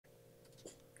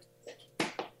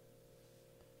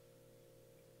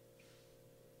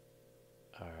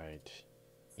right.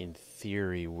 In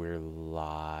theory, we're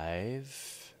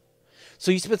live.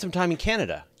 So you spent some time in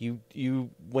Canada. You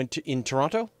went to in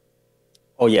Toronto?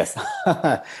 Oh, yes.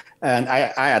 And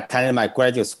I attended my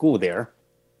graduate school there,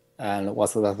 and that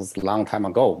was a long time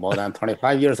ago, more than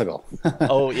 25 years ago.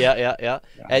 Oh, yeah, yeah, yeah.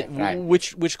 At Right, right.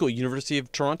 which school? University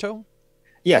of Toronto?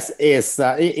 Yes, it's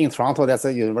in Toronto. There's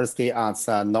a university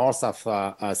north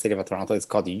of city of Toronto. It's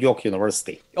called York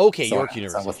University. Okay, So, York so I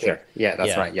University. was Sure. there. Yeah, that's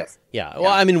Yeah. right. Yes. Yeah. Well,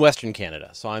 Yeah. I'm in Western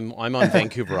Canada, so I'm on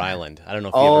Vancouver Island. I don't know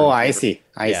if you Oh, ever. I see.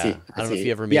 I Yeah. see. I I don't know if you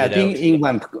see. ever made Yeah, it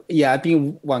out. I've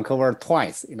been Vancouver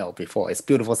twice, before. It's a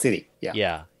beautiful city. Yeah.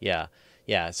 Yeah. Yeah.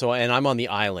 Yeah. So and I'm on the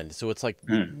island, so it's like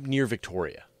Mm, near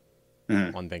Victoria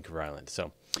mm, on Vancouver Island.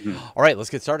 So, mm. all right,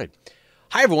 let's get started.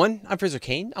 Hi, everyone. I'm Fraser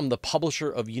Kane. I'm the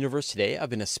publisher of Universe Today. I've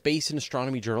been a space and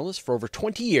astronomy journalist for over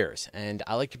 20 years, and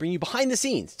I like to bring you behind the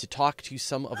scenes to talk to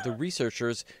some of the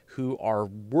researchers who are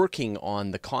working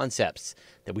on the concepts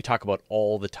that we talk about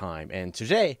all the time. And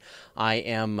today, I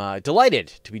am delighted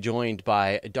to be joined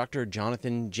by Dr.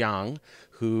 Jonathan Jiang,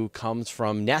 who comes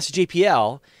from NASA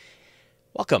JPL.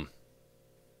 Welcome.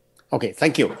 Okay,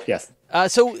 thank you. Yes.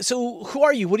 So who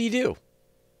are you? What do you do?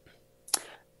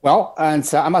 Well, and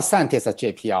I'm a scientist at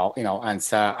JPL, and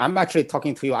I'm actually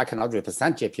talking to you. I cannot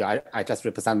represent JPL. I just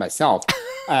represent myself.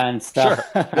 And Sure,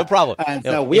 no problem. and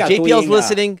No, we if are JPL's doing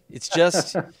listening, it's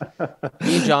just me and right,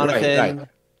 right. Jonathan,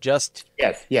 just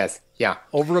Yes, yes, yeah.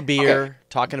 over a Okay, beer,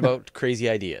 talking about crazy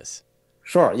ideas.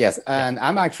 sure, yes. Yeah, And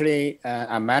I'm actually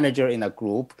a manager in a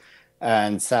group,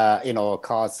 and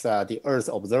cause the Earth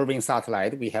observing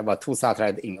satellite, we have two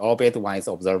satellites in orbit. One is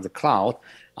observe the cloud,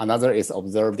 another is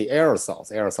observe the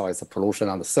aerosols. Aerosol is a pollution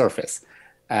on the surface.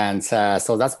 And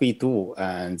so that's we do.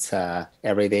 And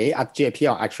every day at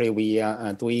JPL, actually, we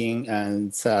are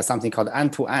doing something called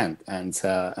end-to-end. And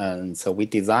so we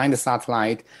design the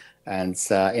satellite, and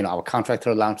our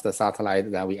contractor launched the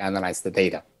satellite. Then we analyze the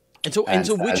data. and so, And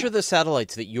which are the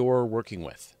satellites that you're working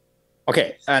with?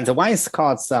 okay, and the one is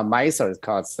called MISR. It's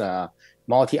called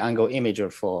multi-angle imager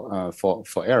for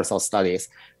aerosol studies.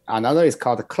 Another is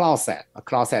called CloudSat. A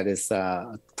CloudSat is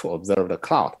to observe the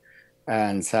cloud.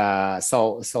 And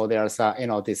so there's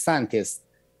the scientist,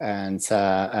 and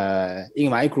in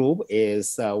my group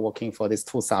is working for these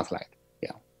two satellites.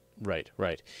 Yeah. Right,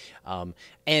 right.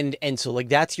 And so like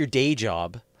that's your day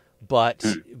job, but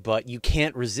Mm. you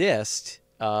can't resist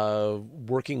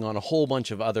working on a whole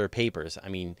bunch of other papers. I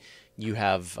mean, you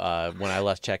have when I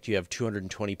last checked, you have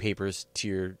 220 papers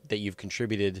that you've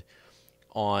contributed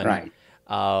on, Right.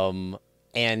 um,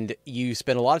 and you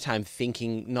spend a lot of time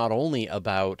thinking not only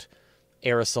about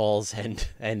aerosols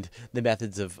and the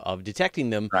methods of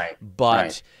detecting them, Right.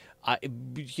 Right.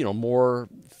 but more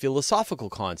philosophical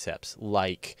concepts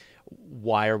like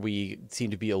why are we seem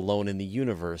to be alone in the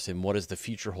universe and what does the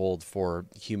future hold for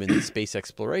human space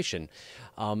exploration.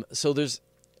 So there's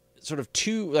sort of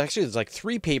there's like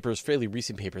three papers, fairly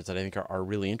recent papers that I think are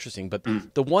really interesting. But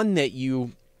Mm. the one that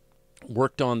you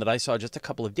worked on that I saw just a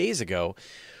couple of days ago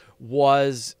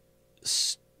was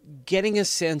getting a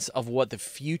sense of what the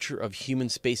future of human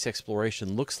space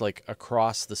exploration looks like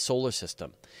across the solar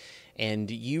system.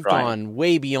 And you've Right. gone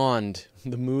way beyond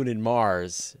the moon and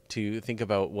Mars to think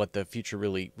about what the future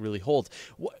really, really holds.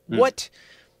 Mm.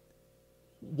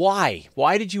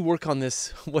 Why did you work on this?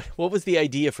 What was the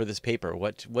idea for this paper?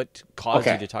 What caused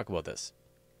you Okay. to talk about this?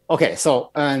 Okay. So,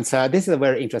 and this is a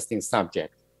very interesting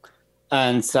subject.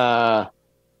 And a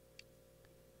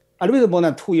little bit more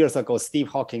than 2 years ago, Steve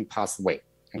Hawking passed away.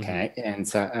 Hmm. Okay, and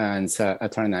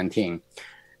 2019,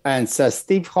 and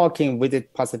Steve Hawking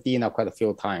visited Pasadena quite a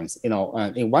few times. In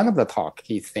one of the talk,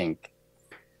 he think,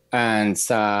 and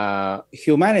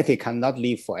humanity cannot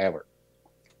live forever,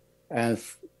 and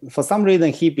for some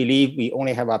reason he believed we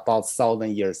only have about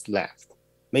 1,000 years left,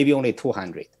 maybe only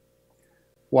 200.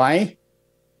 Why?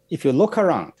 If you look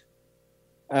around,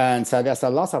 and there's a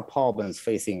lot of problems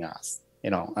facing us.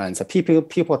 And so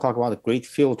people talk about the great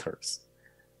filters.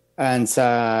 And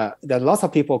there are lots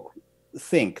of people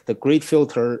think the great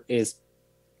filter is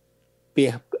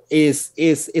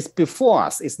before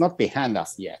us. It's not behind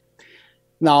us yet.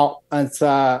 Now, and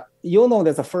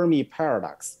there's a Fermi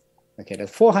paradox. Okay,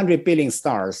 there's 400 billion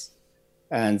stars,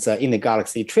 and in the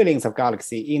galaxy, trillions of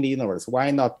galaxies in the universe. Why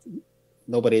not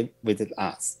nobody visit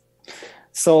us?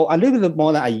 So a little bit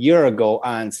more than a year ago,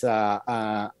 and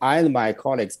I and my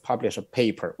colleagues published a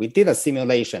paper. We did a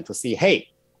simulation to see, hey.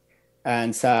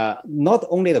 And not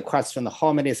only the question of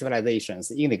how many civilizations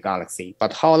in the galaxy,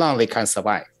 but how long they can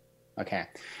survive. Okay,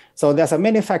 so there's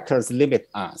many factors limit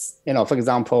us. For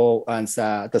example, and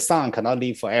the sun cannot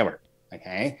live forever.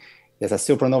 Okay, There's a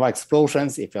supernova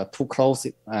explosions. If you're too close,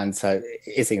 and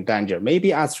it's in danger.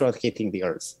 Maybe asteroid hitting the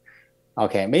Earth.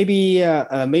 Okay, maybe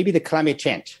the climate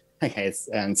change. Okay,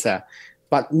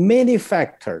 but many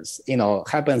factors,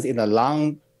 happens in a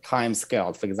long time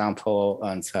scale. For example,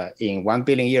 and in 1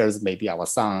 billion years, maybe our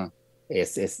sun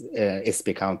is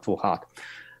become too hot,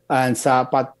 and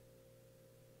but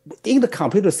in the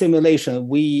computer simulation,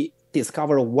 we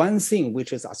discover one thing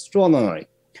which is astronomy.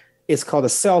 It's called the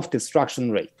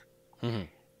self-destruction rate. Mm-hmm.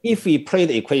 If we play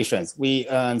the equations, we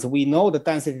know the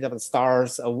density of the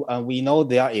stars, we know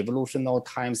their evolutional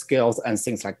time scales and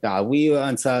things like that.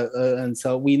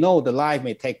 So we know the life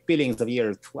may take billions of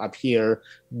years to appear.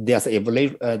 There's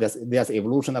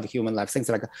evolution of human life, things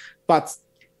like that. But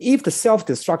if the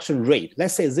self-destruction rate,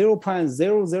 let's say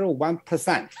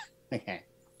 0.001%, okay,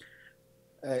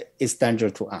 is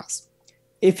dangerous to us.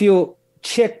 If you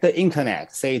check the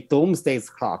internet, say doomsday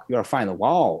clock, you are finding,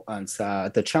 wow, and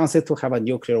the chances to have a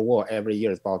nuclear war every year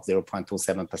is about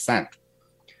 0.27%.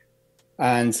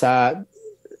 And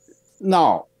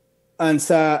now, and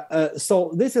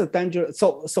so this is dangerous.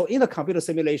 So in the computer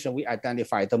simulation, we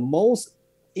identify the most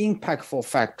impactful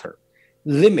factor,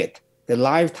 limit the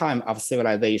lifetime of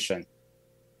civilization,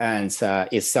 and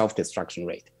is self-destruction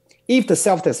rate. If the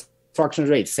self-destruction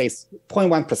rate says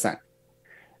 0.1%,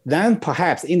 then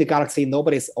perhaps in the galaxy,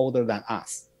 nobody's older than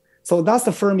us. So that's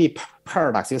the Fermi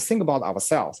paradox. You think about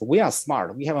ourselves. We are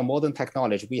smart. We have a modern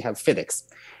technology. We have physics.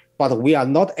 But we are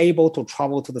not able to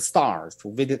travel to the stars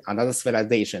to visit another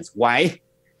civilizations. Why?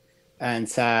 And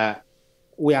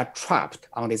we are trapped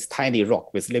on this tiny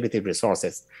rock with limited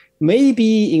resources.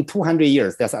 Maybe in 200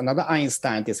 years, there's another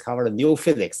Einstein discovered new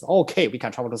physics. Okay, we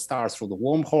can travel to stars through the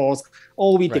wormholes,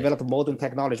 or we develop modern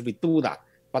technology, we do that.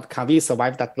 But can we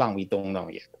survive that long? We don't know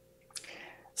yet.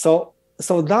 So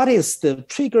that is the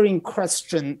triggering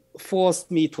question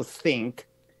forced me to think,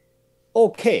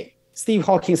 okay, Steve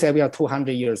Hawking said we have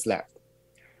 200 years left.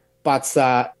 But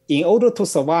in order to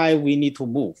survive, we need to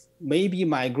move, maybe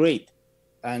migrate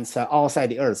and outside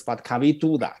the Earth. But can we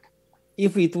do that?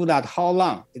 If we do that, how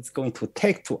long it's going to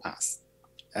take to us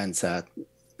and to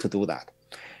do that?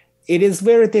 It is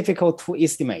very difficult to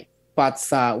estimate, but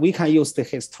we can use the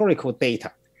historical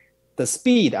data, the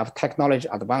speed of technology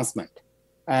advancement,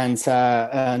 and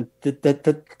the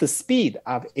speed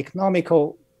of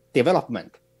economical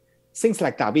development, things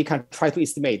like that. We can try to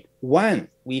estimate when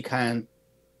we can,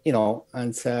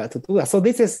 to do that. So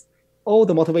this is all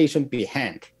the motivation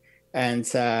behind. And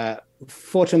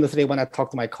fortunately, when I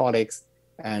talk to my colleagues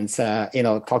and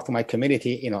talk to my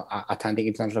community, attending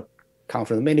international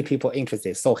conference, many people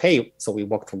interested. So we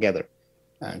work together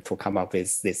and to come up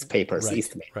with these papers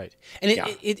estimate. Right. And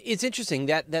it's interesting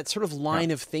that sort of line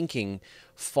of thinking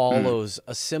follows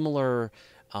a similar,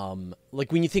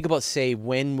 like when you think about, say,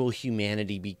 when will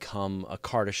humanity become a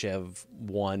Kardashev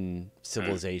 1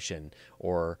 civilization,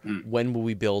 or when will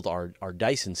we build our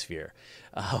Dyson sphere?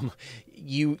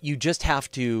 You just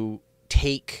have to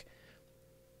take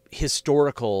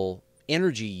historical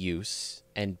energy use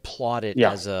and plot it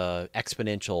as a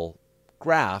exponential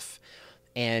graph,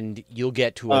 and you'll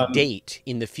get to a date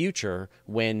in the future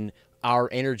when our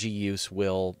energy use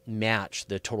will match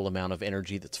the total amount of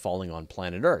energy that's falling on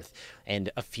planet Earth. And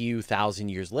a few thousand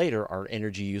years later, our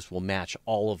energy use will match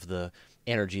all of the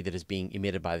energy that is being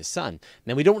emitted by the sun.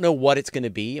 Now, we don't know what it's going to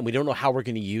be, and we don't know how we're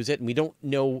going to use it, and we don't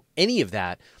know any of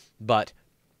that. But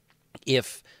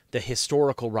if the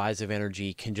historical rise of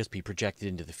energy can just be projected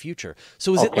into the future.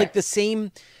 So is it like the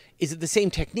same, is it the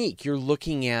same technique? You're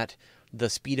looking at the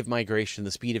speed of migration,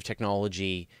 the speed of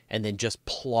technology, and then just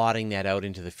plotting that out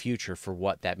into the future for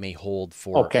what that may hold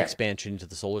for expansion into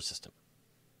the solar system.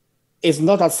 It's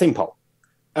not that simple.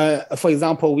 For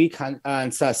example, we can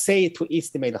say to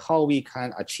estimate how we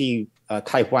can achieve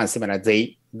type 1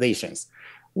 civilizations.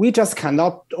 We just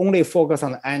cannot only focus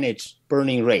on the energy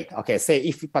burning rate. Okay,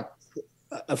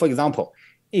 for example,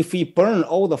 if we burn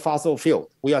all the fossil fuel,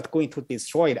 we are going to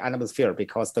destroy the atmosphere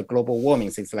because the global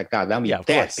warming, things like that. Then we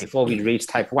dead before we reach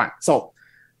type 1. So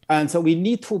we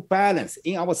need to balance,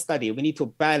 in our study, we need to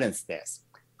balance this.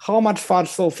 How much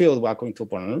fossil fuel we are going to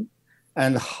burn,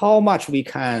 and how much we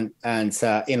can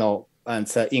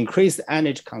increase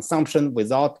energy consumption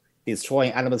without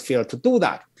destroying atmosphere. To do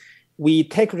that, we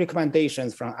take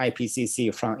recommendations from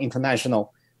IPCC, from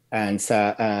international and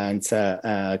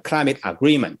climate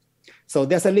agreement. So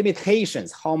there's a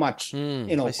limitations how much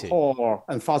coal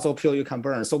and fossil fuel you can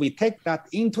burn. So we take that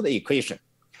into the equation.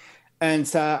 And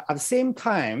at the same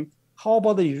time, how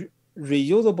about the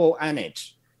reusable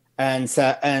energy and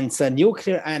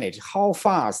nuclear energy? How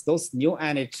fast those new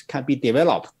energy can be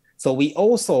developed? So we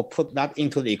also put that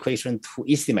into the equation to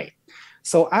estimate.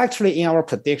 So actually in our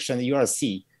prediction, you will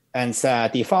see, and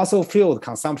the fossil fuel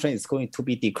consumption is going to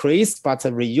be decreased, but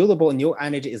the renewable new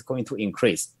energy is going to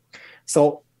increase.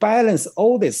 So balance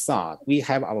all this out, we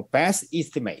have our best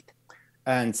estimate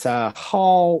and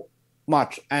how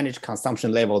much energy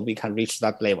consumption level we can reach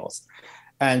that levels.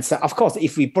 And of course,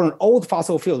 if we burn old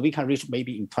fossil fuels, we can reach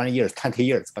maybe in 20 years, 20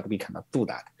 years, but we cannot do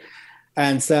that.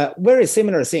 And very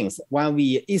similar things when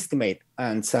we estimate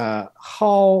and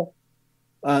how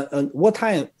what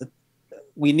time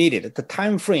we needed, the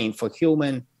time frame for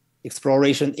human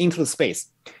exploration into space.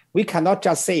 We cannot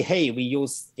just say, hey, we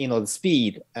use the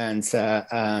speed and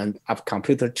of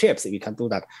computer chips. We can do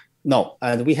that. No,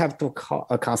 and we have to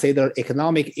consider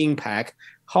economic impact,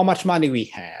 how much money we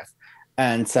have,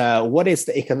 and what is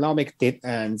the economic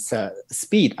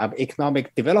speed of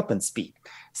economic development speed.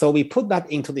 So we put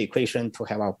that into the equation to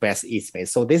have our best estimate.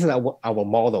 So this is what our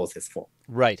models is for.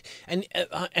 Right. And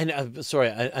sorry,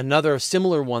 another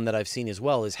similar one that I've seen as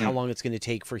well is how long it's going to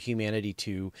take for humanity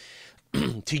to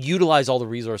utilize all the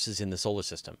resources in the solar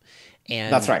system.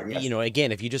 And that's right. Yes.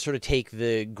 Again, if you just sort of take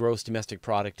the gross domestic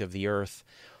product of the Earth,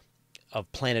 of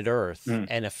planet Earth,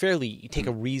 and you take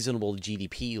a reasonable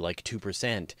GDP like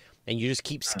 2%, and you just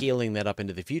keep scaling that up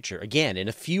into the future. Again, in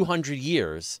a few hundred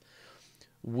years,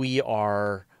 we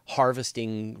are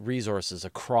harvesting resources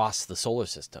across the solar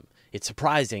system. It's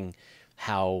surprising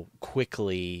how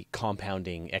quickly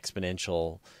compounding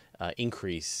exponential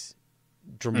increase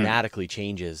dramatically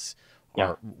changes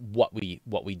what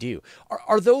we do.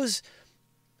 Are those?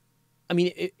 I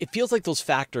mean, it feels like those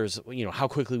factors. How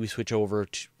quickly we switch over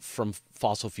from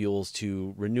fossil fuels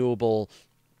to renewable,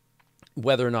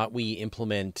 whether or not we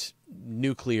implement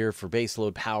nuclear for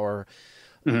baseload power.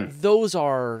 Those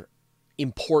are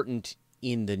important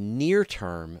in the near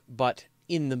term, but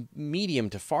in the medium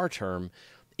to far term,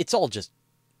 it's all just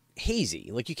hazy.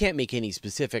 Like you can't make any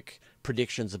specific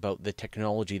predictions about the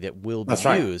technology that will be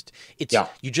used. It's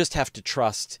you just have to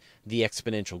trust the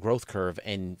exponential growth curve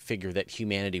and figure that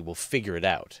humanity will figure it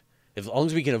out. As long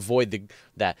as we can avoid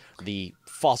the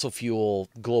fossil fuel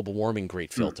global warming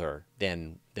great filter,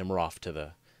 then we're off to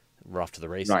the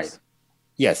races. Right.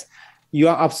 Yes, you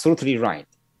are absolutely right.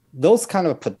 Those kind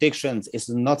of predictions is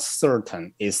not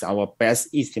certain, is our best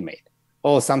estimate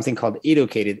or something called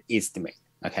educated estimate.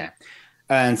 Okay.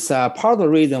 And part of the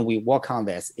reason we work on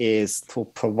this is to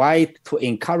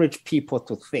encourage people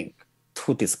to think,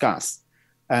 to discuss,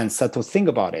 and so to think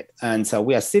about it. And so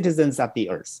we are citizens of the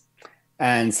Earth.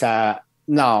 And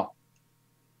now,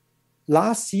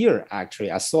 last year,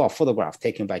 actually, I saw a photograph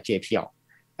taken by JPL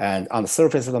and on the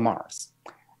surface of the Mars.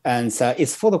 And it's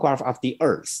a photograph of the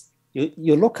Earth.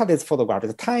 You look at this photograph,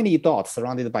 it's a tiny dot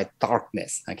surrounded by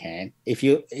darkness. Okay, if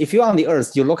you're on the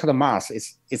Earth, you look at the Mars,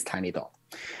 it's tiny dot,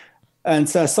 and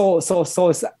so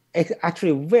it's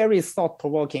actually very thought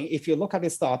provoking. If you look at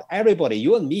this dot, everybody,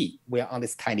 you and me, we are on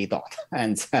this tiny dot,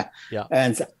 and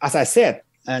and as I said,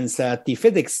 and the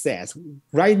physics says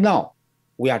right now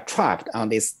we are trapped on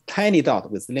this tiny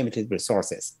dot with limited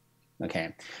resources.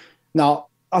 Okay, now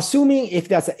assuming if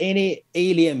there's any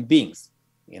alien beings,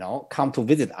 come to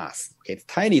visit us. Okay, it's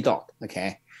tiny dot.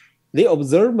 Okay, they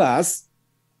observe us.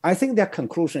 I think their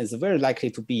conclusion is very likely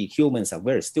to be humans are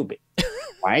very stupid.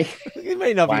 Why? You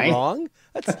may not be wrong.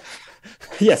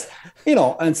 Yes,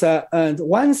 and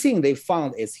one thing they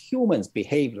found is humans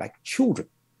behave like children.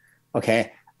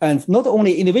 Okay, and not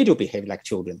only individual behave like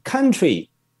children, two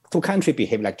countries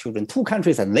behave like children. Two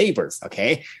countries are neighbors.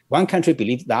 Okay, one country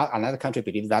believes that, another country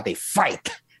believes that. They fight.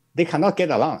 They cannot get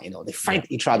along, they fight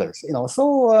each other, and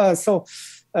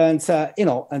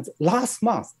last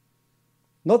month,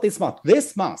 not this month,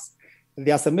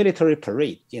 there's a military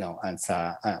parade, in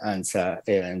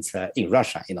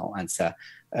Russia,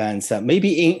 and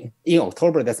maybe in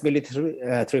October, there's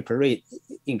military parade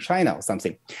in China or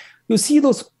something. You see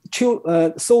those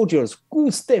soldiers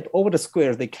who step over the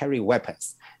square, they carry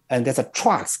weapons, and there's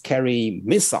trucks carry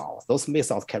missiles. Those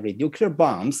missiles carry nuclear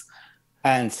bombs.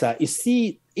 And you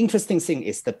see, interesting thing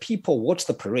is the people watch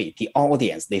the parade, the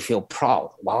audience, they feel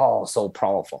proud. Wow, so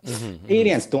powerful.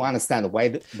 Aliens don't understand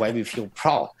why we feel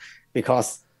proud,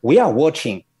 because we are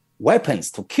watching weapons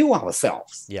to kill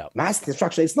ourselves. Mass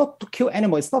destruction, it's not to kill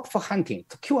animals, it's not for hunting,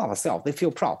 to kill ourselves. They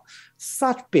feel proud.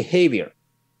 Such behavior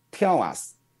tell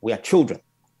us we are children.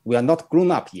 We are not grown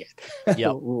up yet. We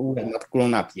are not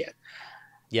grown up yet.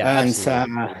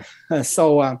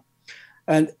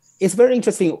 And it's very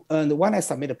interesting. And when I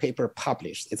submit a paper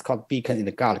published, it's called Beacon in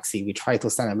the Galaxy. We try to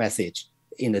send a message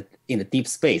in the deep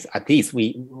space. At least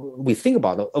we think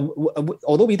about it.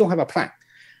 Although we don't have a plan.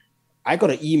 I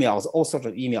got emails, all sorts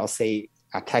of emails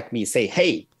attack me, say,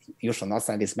 hey, you should not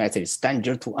send this message, it's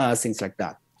danger to us, things like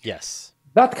that. Yes.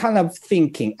 That kind of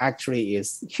thinking actually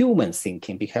is human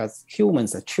thinking because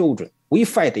humans are children. We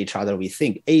fight each other. We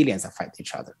think aliens fight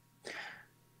each other.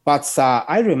 But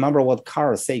I remember what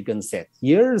Carl Sagan said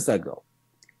years ago.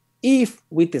 If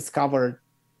we discovered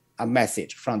a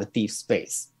message from the deep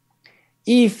space,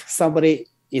 if somebody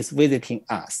is visiting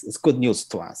us, it's good news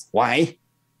to us. Why?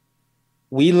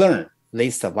 We learn they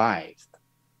survived.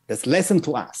 That's lesson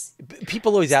to us.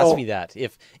 People always ask me that.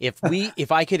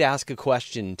 If I could ask a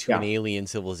question to an alien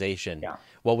civilization,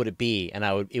 what would it be? And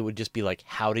it would just be like,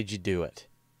 how did you do it?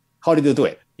 How did you do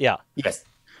it? Yeah. Yes.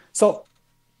 So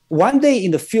one day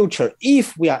in the future,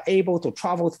 if we are able to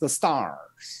travel to the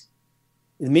stars,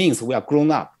 it means we are grown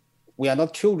up. We are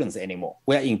not children anymore.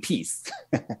 We are in peace.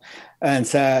 And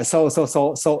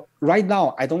so right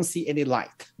now, I don't see any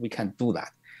light. We can do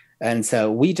that. And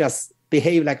so we just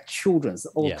behave like children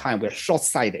all the time. We're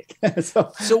short-sighted.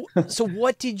 So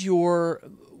what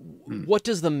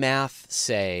does the math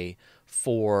say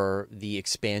for the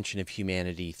expansion of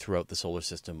humanity throughout the solar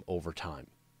system over time?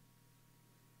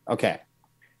 Okay.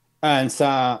 And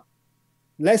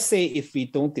let's say if we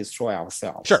don't destroy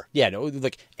ourselves. Sure. Yeah. No.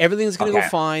 Like everything's going to go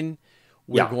fine.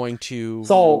 We're going to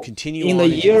continue in on the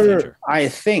year. I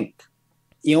think,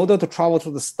 in order to travel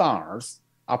to the stars,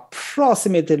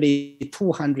 approximately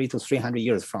 200 to 300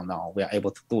 years from now, we are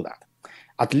able to do that,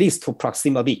 at least to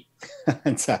Proxima B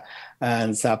and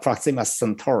Proxima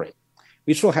Centauri.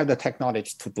 We should have the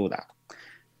technology to do that.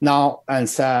 Now, and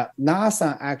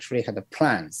NASA actually had the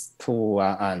plans to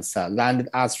land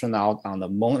astronaut on the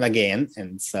moon again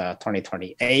in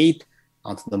 2028,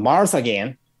 onto the Mars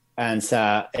again, and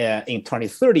in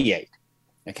 2038.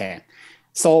 Okay,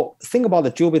 so think about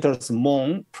the Jupiter's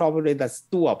moon. Probably that's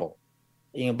doable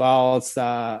in about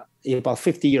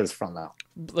 50 years from now.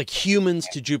 Like humans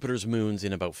to Jupiter's moons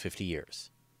in about 50 years.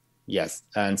 Yes,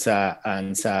 and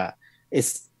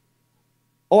it's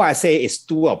all I say is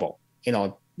doable. You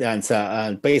know.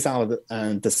 And based on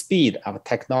the speed of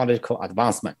technological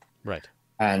advancement, right?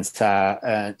 And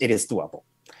it is doable.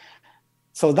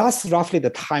 So that's roughly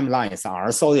the timelines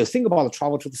are. So you think about the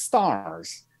travel to the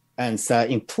stars, and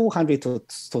in 200 to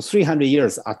 300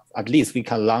 years, at least we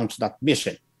can launch that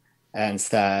mission, and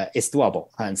it's doable.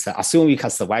 And assume we can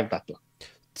survive that long.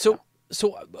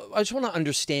 So I just want to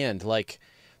understand, like,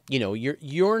 you know,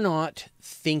 you're not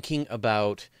thinking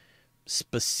about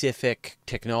specific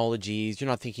technologies. You're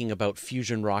not thinking about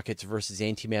fusion rockets versus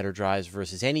antimatter drives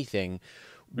versus anything.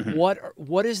 Mm-hmm.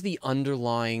 What is the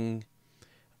underlying,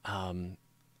 I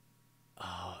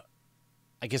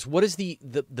guess, what is the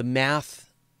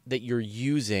math that you're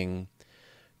using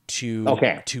to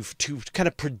kind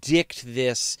of predict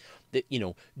this, that, you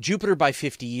know, Jupiter by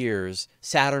 50 years,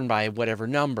 Saturn by whatever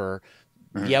number,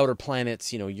 the outer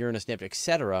planets, you know, Uranus, Neptune,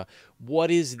 etc. What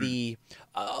is the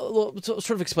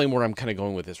sort of explain where I'm kind of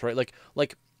going with this, right?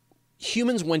 Like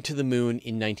humans went to the moon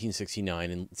in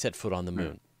 1969 and set foot on the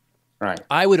moon. Right.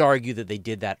 I would argue that they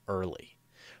did that early,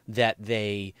 that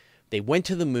they went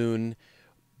to the moon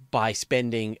by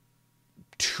spending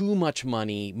too much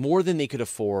money, more than they could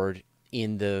afford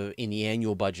in the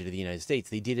annual budget of the United States.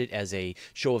 They did it as a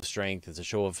show of strength, as a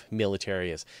show of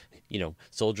military, as, you know,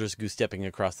 soldiers goose-stepping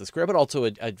across the square, but also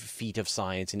a feat of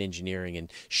science and engineering and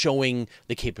showing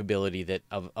the capability that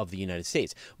of the United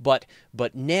States. But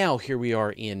now here we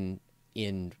are in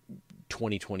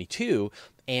 2022,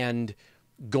 and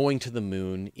going to the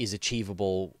moon is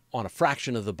achievable on a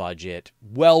fraction of the budget,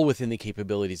 well within the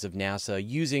capabilities of NASA,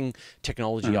 using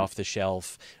technology off the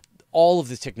shelf. All of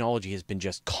this technology has been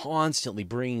just constantly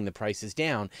bringing the prices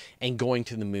down, and going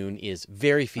to the moon is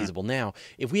very feasible now.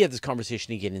 If we have this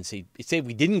conversation again and say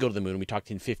we didn't go to the moon and we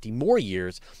talked in 50 more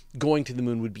years, going to the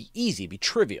moon would be easy, be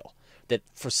trivial, that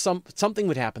for something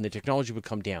would happen, the technology would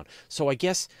come down. So I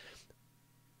guess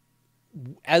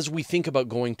as we think about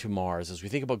going to Mars, as we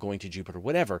think about going to Jupiter,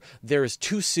 whatever, there is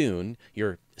too soon.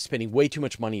 You're spending way too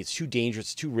much money. It's too dangerous.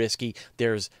 It's too risky.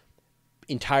 There's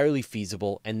entirely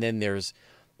feasible, and then there's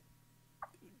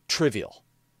trivial.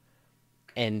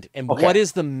 And what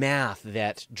is the math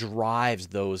that drives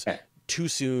those too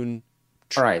soon,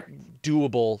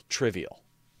 doable, trivial?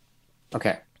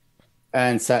 Okay.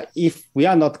 And so if we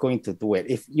are not going to do it,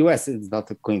 if US is not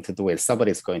going to do it,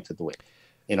 somebody's going to do it.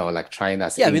 You know, like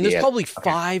China. Yeah, India. I mean, there's probably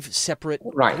 5 separate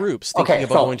groups thinking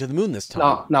about going to the moon this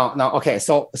time. No. Okay,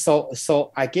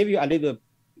 so I give you a little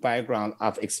background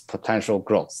of its potential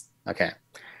growth. Okay.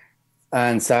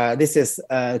 And this is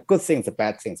good things and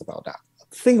bad things about that.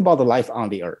 Think about the life on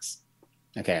the Earth.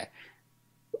 Okay.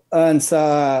 And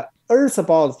Earth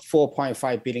about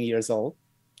 4.5 billion years old.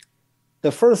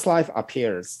 The first life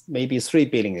appears maybe 3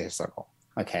 billion years ago.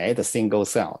 Okay, the single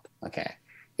celled. Okay.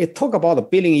 It took about 1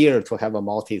 billion years to have a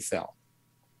multi-cell.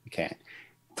 Okay.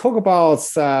 Took about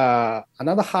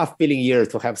another 500,000,000 years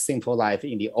to have simple life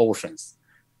in the oceans.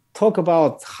 Took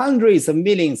about hundreds of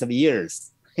millions of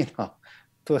years,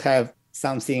 to have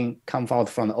something come out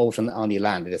from the ocean on the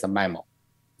land. It is a mammal.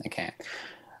 Okay.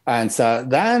 And so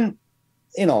then,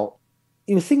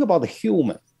 you think about the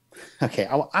human. Okay.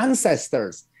 Our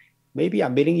ancestors, maybe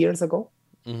 1 million years ago.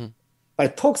 Mm-hmm. But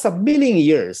it took a million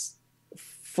years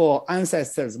for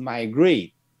ancestors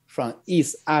migrate from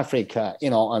East Africa,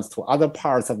 and to other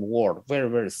parts of the world very,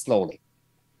 very slowly.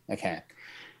 Okay.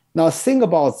 Now think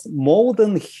about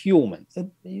modern human.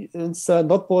 It's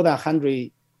not more than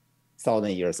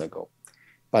 100,000 years ago.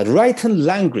 But written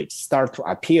language start to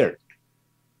appear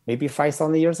maybe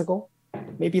 5,000 years ago,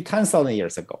 maybe 10,000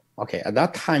 years ago. Okay, at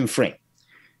that time frame.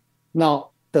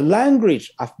 Now, the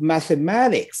language of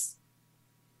mathematics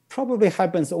probably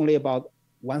happens only about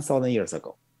 1,000 years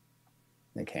ago.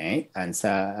 Okay, and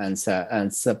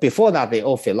so before that, they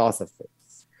all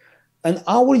philosophers. And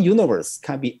our universe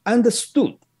can be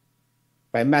understood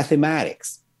by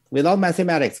mathematics. Without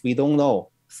mathematics, we don't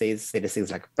know, say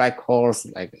things like black holes,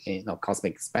 like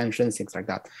cosmic expansion, things like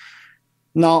that.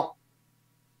 Now,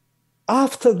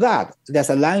 after that, there's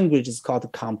a language is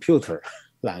called computer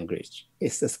language.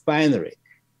 It's just binary.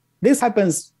 This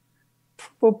happens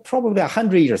probably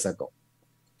 100 years ago,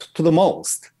 to the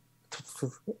most.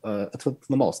 To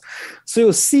the most. So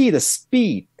you see the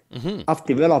speed of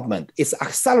development is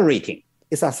accelerating.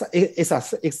 It's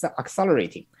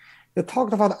accelerating. You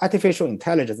talked about artificial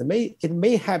intelligence. It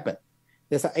may happen.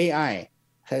 There's an AI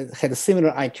had a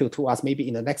similar IQ to us maybe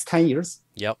in the next 10 years.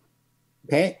 Yep.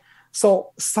 Okay.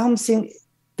 So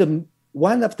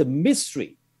one of the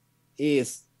mystery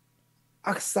is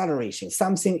acceleration.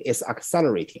 Something is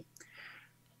accelerating.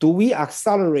 Do we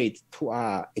accelerate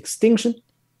to extinction?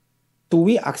 Do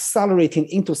we accelerating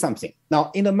into something?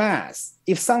 Now, in the math,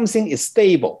 if something is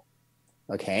stable,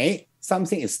 okay,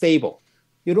 something is stable,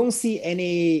 you don't see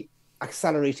any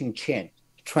accelerating trend.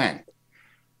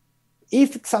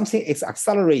 If something is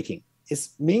accelerating, it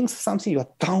means something you are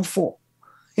down for.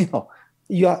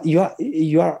 You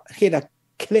are hit a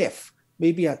cliff,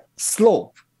 maybe a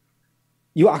slope.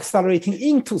 You are accelerating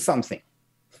into something.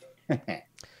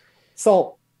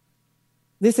 So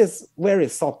this is very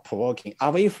thought-provoking.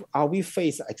 Are we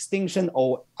face extinction,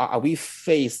 or are we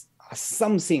face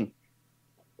something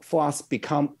for us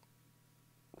become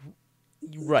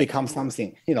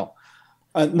something?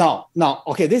 Now,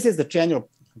 okay, this is the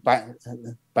general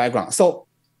background. So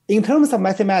in terms of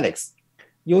mathematics,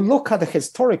 you look at the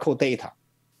historical data,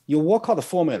 you work out the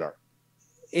formula.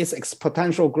 It's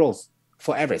exponential growth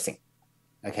for everything.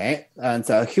 Okay, and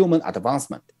human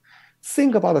advancement.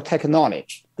 Think about the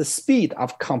technology, the speed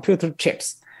of computer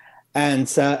chips, and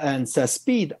the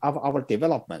speed of our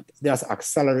development. There's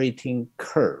accelerating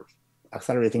curve.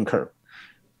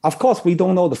 Of course, we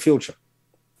don't know the future.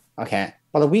 Okay,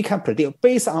 but we can predict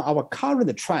based on our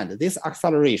current trend, this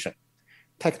acceleration,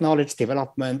 technology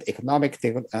development, economic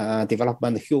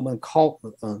development, human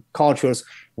cultures,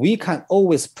 we can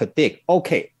always predict,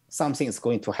 okay, something is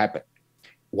going to happen.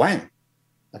 When?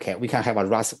 Okay, we can have a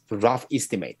rough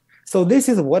estimate. So this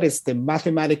is what is the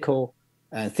mathematical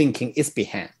thinking is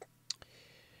behind.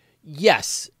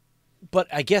 Yes, but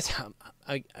I guess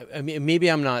I mean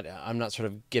maybe I'm not sort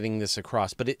of getting this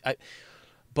across, but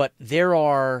but there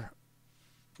are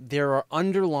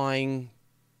underlying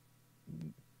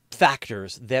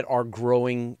factors that are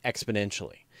growing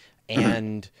exponentially,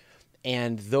 and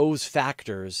those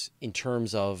factors in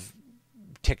terms of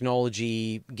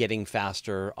technology getting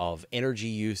faster, of energy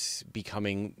use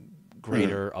becoming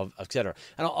greater, of et cetera.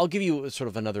 And I'll give you sort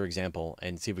of another example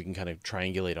and see if we can kind of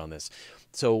triangulate on this.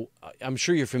 So I'm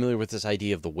sure you're familiar with this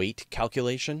idea of the weight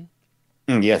calculation.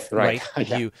 Yes, right.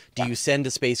 Do you send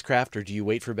a spacecraft, or do you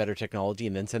wait for better technology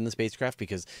and then send the spacecraft?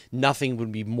 Because nothing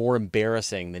would be more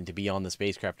embarrassing than to be on the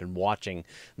spacecraft and watching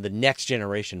the next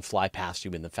generation fly past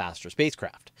you in the faster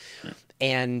spacecraft.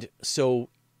 And so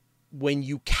when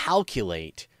you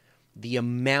calculate the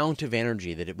amount of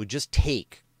energy that it would just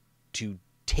take to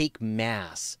take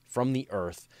mass from the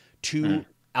Earth to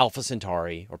Alpha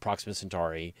Centauri or Proxima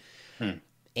Centauri,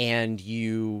 and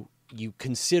you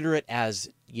consider it as,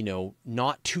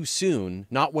 not too soon,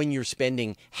 not when you're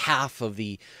spending half of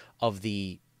the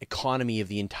economy of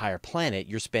the entire planet,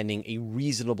 you're spending a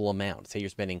reasonable amount. Say you're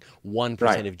spending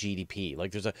 1% of GDP.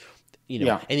 Like there's a,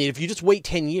 and if you just wait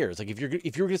 10 years, like if you're going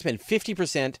to spend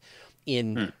 50%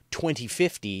 in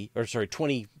 2050, or sorry,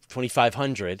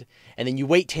 2500, and then you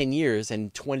wait 10 years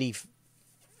and 2050,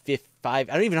 I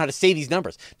don't even know how to say these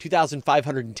numbers,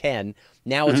 2,510.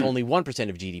 Now it's only 1%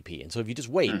 of GDP. And so if you just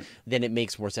wait, then it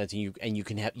makes more sense, and you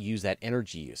can use that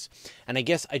energy use. And I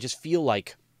guess I just feel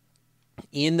like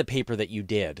in the paper that you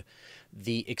did,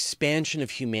 the expansion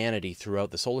of humanity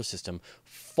throughout the solar system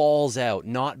falls out,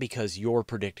 not because you're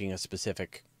predicting a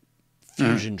specific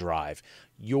fusion drive.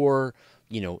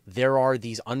 There are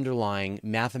these underlying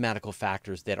mathematical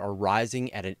factors that are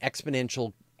rising at an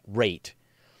exponential rate,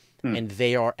 and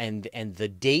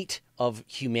the date of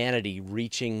humanity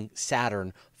reaching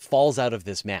Saturn falls out of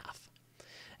this math.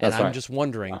 And I'm just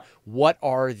wondering, what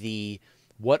are the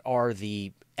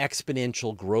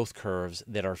exponential growth curves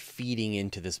that are feeding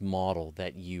into this model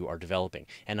that you are developing?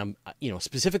 And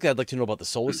specifically, I'd like to know about the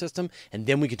solar system, and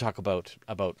then we can talk about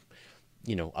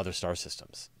other star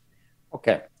systems.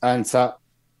 Okay, and so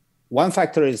one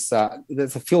factor is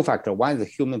there's a few factors. One is the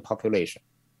human population.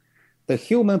 The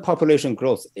human population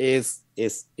growth is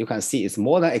you can see is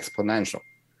more than exponential,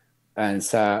 and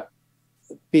so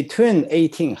between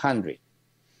 1800,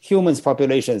 humans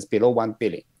population is below 1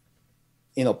 billion.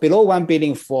 Below 1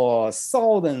 billion for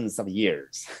thousands of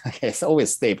years. Okay, it's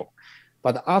always stable.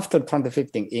 But after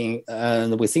 2015,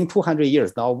 within 200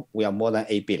 years, now we are more than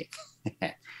 8 billion.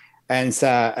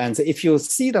 and if you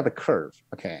see that curve,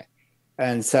 okay,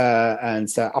 and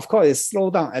of course it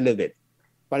slowed down a little bit,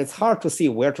 but it's hard to see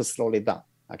where to slow it down.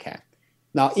 Okay,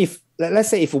 now let's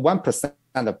say if 1%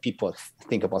 of people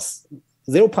think about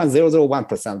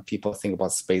 0.001% of people think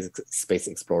about space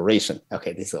exploration.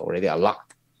 Okay, this is already a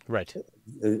lot. Right.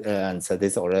 And so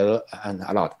this is already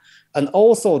a lot. And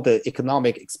also the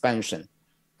economic expansion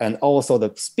and also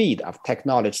the speed of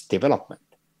technology development.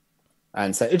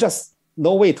 And so it's just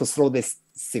no way to slow this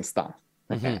things down.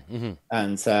 Okay.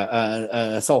 And so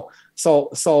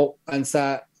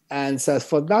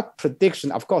for that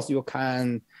prediction, of course, you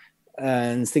can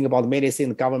think about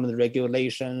medicine, government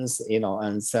regulations,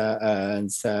 and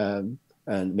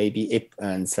maybe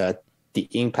the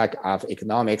impact of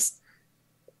economics.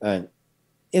 So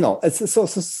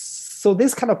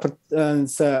this kind of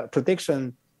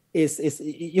prediction is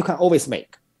you can always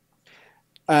make.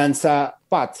 And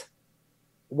but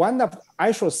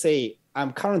I should say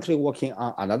I'm currently working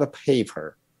on another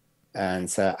paper,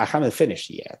 and I haven't finished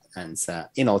yet. And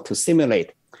to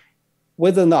simulate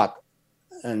whether or not,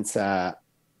 and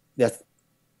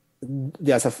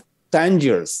there's a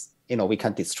dangers we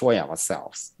can destroy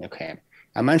ourselves. Okay,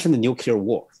 I mentioned the nuclear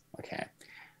war. Okay.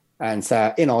 And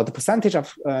the percentage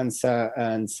of it's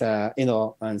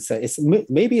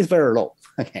maybe it's very low.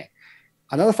 Okay,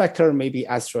 another factor may be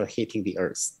asteroid hitting the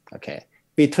Earth. Okay,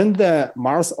 between the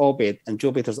Mars orbit and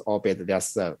Jupiter's orbit,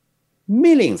 there's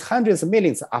millions, hundreds of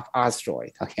millions of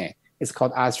asteroids. Okay, it's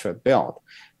called asteroid belt,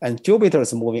 and Jupiter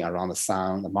is moving around the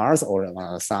sun, the Mars around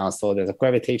the sun, so there's a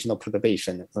gravitational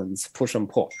perturbation and push and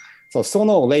pull. So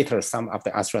sooner or later, some of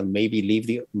the asteroids maybe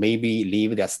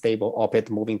leave their stable orbit,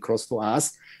 moving close to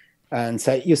us. And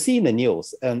so you see in the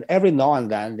news, and every now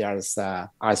and then there's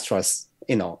asteroids,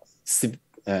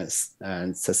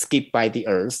 skip by the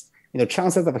Earth.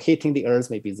 Chances of hitting the Earth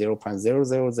may be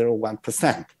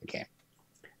 0.0001%. Okay,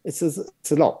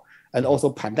 it's low. And also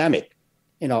pandemic,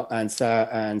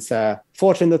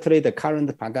 fortunately the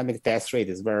current pandemic death rate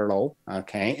is very low.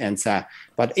 Okay,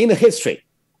 but in the history,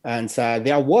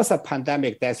 there was a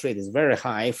pandemic death rate is very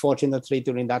high. Fortunately,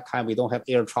 during that time we don't have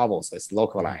air travel, so it's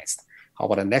localized. How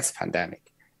about the next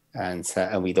pandemic? And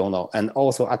we don't know. And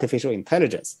also artificial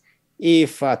intelligence.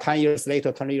 If 10 years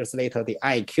later, 20 years later, the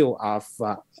IQ of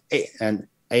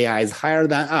AI is higher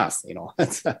than us,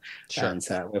 Sure.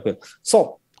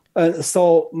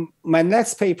 So my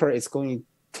next paper is going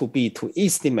to be to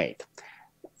estimate.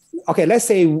 Okay, let's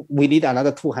say we need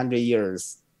another 200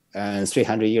 years and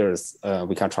 300 years,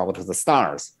 we can travel to the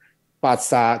stars. But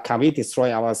can we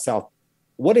destroy ourselves?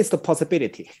 What is the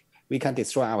possibility? We can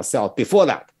destroy ourselves before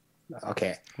that.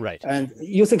 Okay. Right. And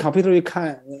using computer, you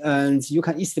can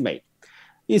estimate.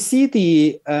 You see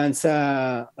the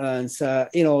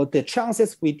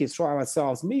chances we destroy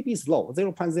ourselves maybe is low,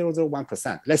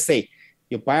 0.001%. Let's say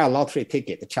you buy a lottery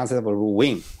ticket, the chances of a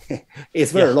win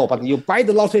is very low. But you buy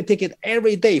the lottery ticket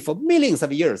every day for millions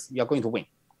of years, you're going to win.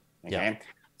 Okay. Yeah.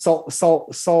 So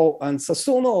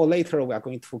sooner or later we are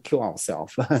going to kill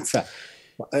ourselves.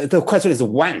 The question is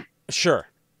when. Sure.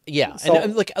 Yeah, so,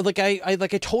 and I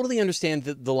totally understand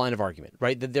the line of argument,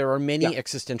 right? That there are many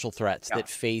existential threats that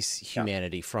face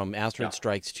humanity, from asteroid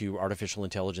strikes to artificial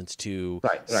intelligence to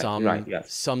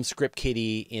some script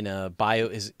kiddie in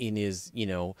his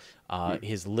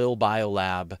his Lil Bio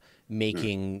lab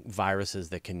making viruses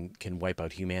that can wipe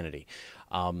out humanity.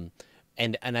 And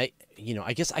I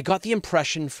guess I got the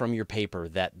impression from your paper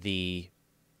that the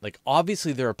like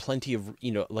obviously there are plenty of,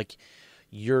 like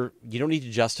you don't need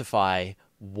to justify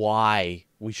why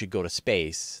we should go to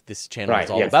space. This channel is Right.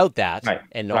 all Yes. about that. Right.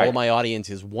 And all Right. of my audience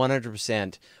is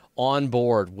 100% on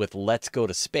board with let's go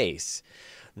to space.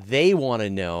 They want to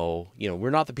know, we're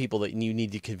not the people that you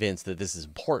need to convince that this is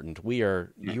important.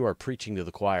 You are preaching to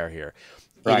the choir here.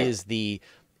 Right. What is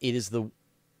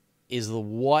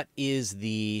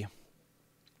the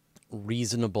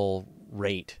reasonable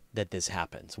rate that this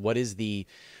happens? What is the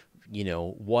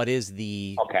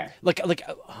Okay. let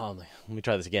me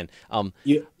try this again.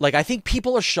 You, Like, I think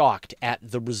people are shocked at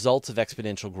the results of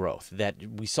exponential growth that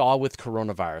we saw with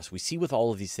coronavirus. We see with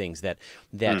all of these things that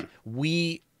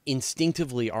we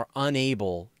instinctively are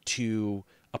unable to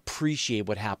appreciate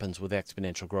what happens with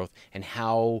exponential growth and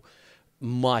how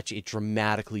much it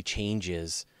dramatically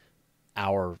changes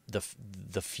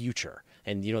the future.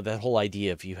 And that whole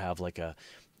idea, if you have like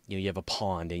you have a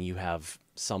pond and you have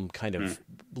some kind of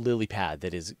lily pad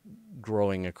that is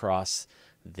growing across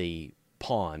the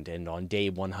pond, and on day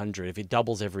 100, if it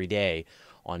doubles every day,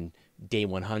 on day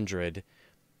 100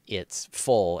 it's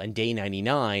full, and day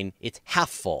 99 it's half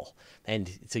full,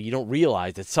 and so you don't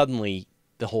realize that suddenly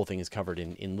the whole thing is covered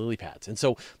in lily pads. And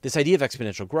so this idea of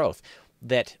exponential growth,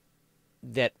 that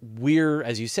we're,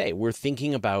 as you say, we're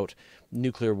thinking about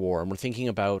nuclear war, and we're thinking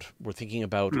about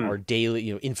our daily,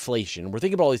 inflation. We're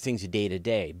thinking about all these things day to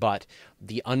day, but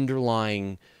the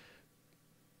underlying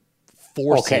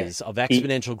forces of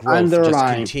exponential growth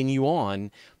just continue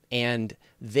on, and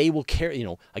they will carry,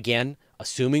 again,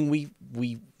 assuming we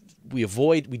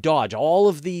dodge all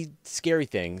of the scary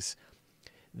things,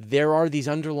 there are these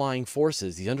underlying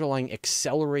forces, these underlying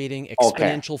accelerating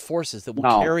exponential forces that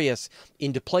will carry us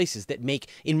into places that make,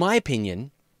 in my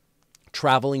opinion,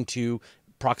 traveling to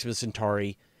Proxima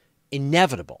Centauri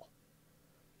inevitable.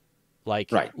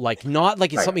 Not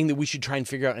like it's something that we should try and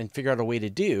figure out a way to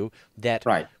do, that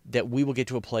we will get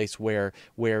to a place where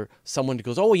someone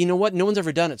goes, oh, you know what? No one's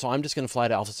ever done it, so I'm just going to fly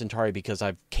to Alpha Centauri because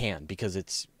because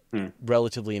it's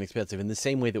relatively inexpensive, in the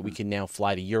same way that we can now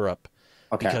fly to Europe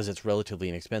because it's relatively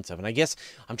inexpensive. And I guess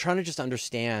I'm trying to just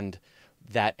understand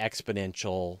that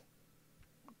exponential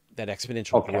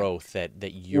growth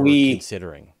that you're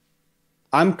considering.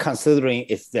 I'm considering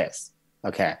is this,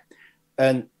 okay?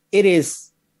 And it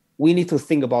is, we need to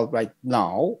think about right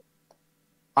now.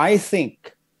 I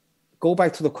think, go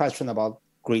back to the question about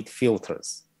great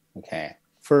filters, okay?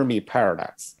 Fermi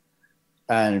paradox.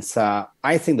 And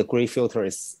I think the great filter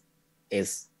is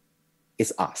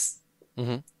us.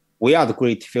 Mm-hmm. We are the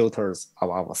great filters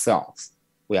of ourselves.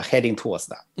 We are heading towards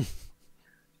that.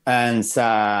 And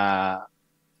now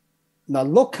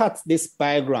look at this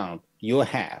background you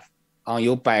have on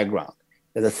your background.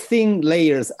 The thin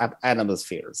layers of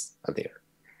atmospheres are there.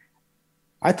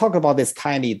 I talk about this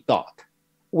tiny dot.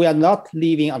 We are not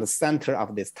living on the center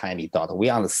of this tiny dot. We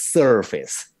are on the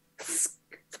surface. It's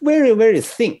very, very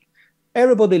thin.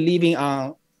 Everybody living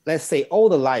on, let's say, all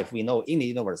the life we know in the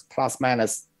universe, plus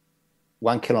minus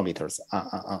 1 kilometer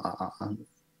on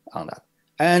that.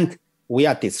 And we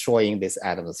are destroying this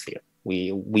atmosphere.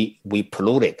 We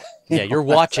pollute it. Yeah, you're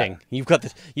watching. You've got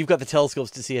the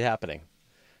telescopes to see it happening.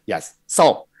 Yes.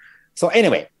 So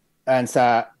anyway, and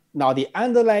now the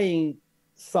underlying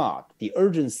thought, the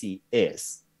urgency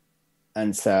is,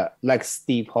 and like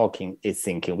Steve Hawking is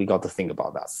thinking, we got to think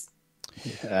about this,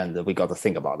 and we got to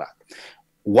think about that.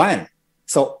 One,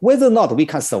 so whether or not we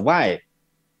can survive,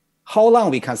 how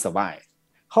long we can survive,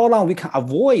 how long we can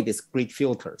avoid these great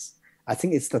filters, I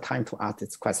think it's the time to ask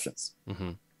these questions.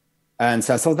 Mm-hmm. And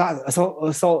so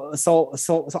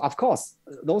of course,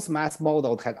 those math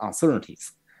models have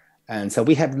uncertainties. And so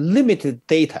we have limited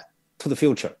data to the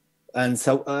future. And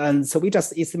so we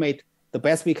just estimate the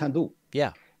best we can do.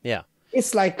 Yeah. Yeah.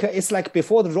 It's like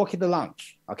before the rocket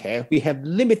launch, okay? We have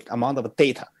limited amount of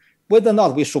data. Whether or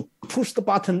not we should push the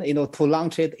button, to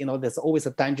launch it, there's always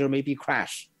a danger, maybe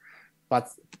crash.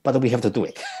 But we have to do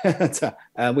it. We have to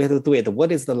do it.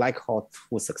 What is the likelihood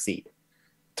to succeed,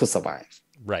 to survive?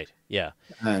 Right. Yeah.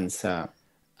 And so,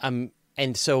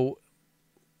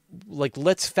 like,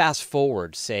 let's fast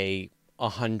forward, say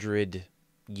 100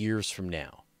 years from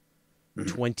now,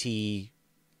 20.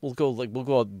 We'll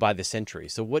go by the century.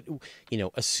 So what,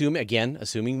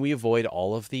 assuming we avoid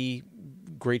all of the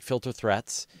great filter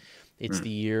threats, it's the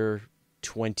year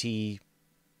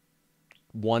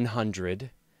 2100.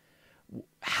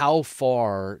 How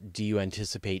far do you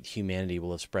anticipate humanity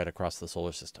will have spread across the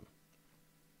solar system?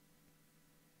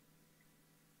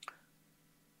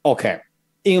 Okay,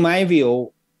 in my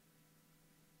view,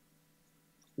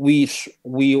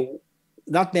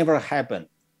 that never happened,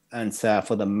 and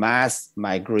for the mass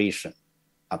migration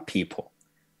of people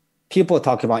people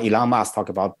talk about Elon Musk talk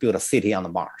about build a city on the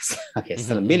Mars. Okay,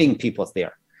 so a million people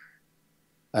there,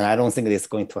 and I don't think it's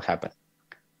going to happen.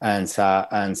 And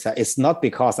it's not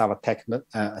because of our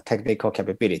technical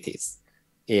capabilities.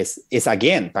 It's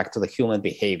again back to the human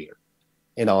behavior.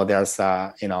 There's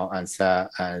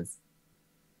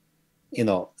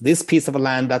this piece of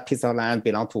land, that piece of land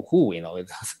belong to who?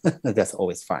 That's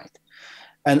always fight.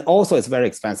 And also, it's very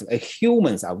expensive.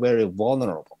 Humans are very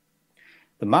vulnerable.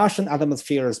 The Martian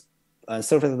atmosphere,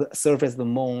 surface of the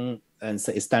moon, and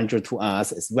so it's dangerous to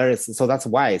us. So that's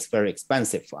why it's very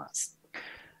expensive for us.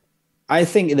 I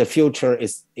think in the future,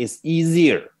 it's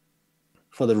easier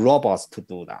for the robots to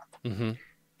do that. Mm-hmm.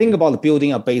 Think about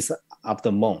building a base of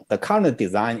the moon. The current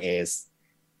design is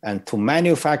to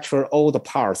manufacture all the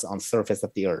parts on the surface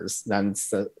of the Earth, then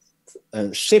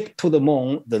ship to the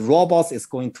moon. The robots is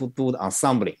going to do the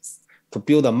assemblies to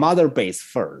build a mother base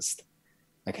first.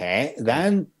 Okay,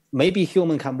 then maybe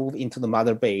human can move into the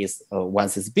mother base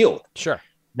once it's built. Sure.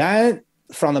 Then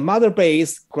from the mother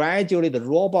base, gradually the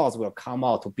robots will come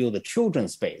out to build the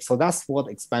children's base. So that's what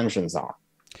expansions are.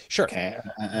 Sure. Okay,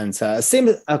 and it's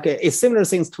similar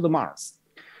things to the Mars.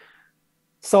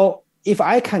 So if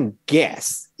I can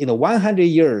guess, 100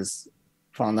 years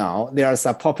from now, there are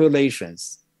some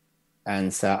populations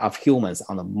of humans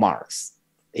on the Mars,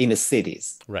 in the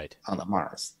cities, right, on the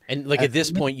Mars. And at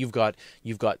this point, you've got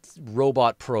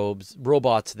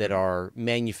robots that are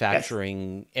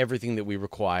manufacturing everything that we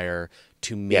require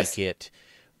to make it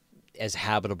as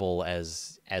habitable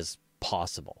as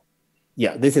possible.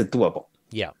 Yeah, this is doable.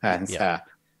 Yeah,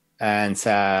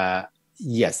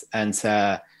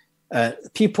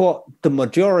 people,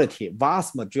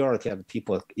 vast majority of the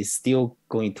people is still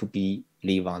going to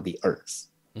live on the Earth.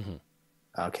 Mm-hmm.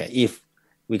 Okay, if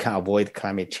we can avoid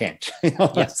climate change.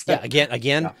 Yes,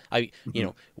 yeah.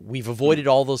 We've avoided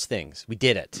all those things. We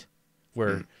did it.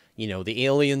 Where the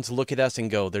aliens look at us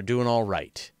and go, they're doing all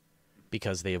right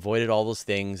because they avoided all those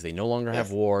things. They no longer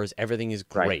have wars. Everything is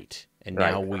great, and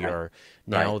now we are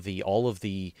all of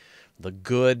the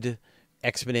good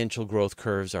exponential growth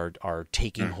curves are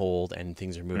taking hold and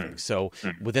things are moving. So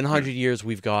within 100 years,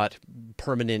 we've got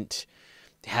permanent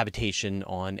habitation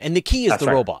on, and the key is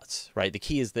robots, right? The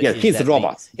key is the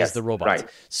robots. Yes, the robots. Right.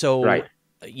 So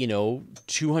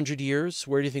 200 years.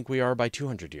 Where do you think we are by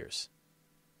 200 years?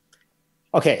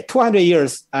 Okay, 200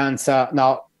 years, and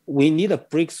now we need a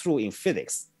breakthrough in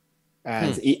physics,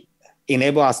 and it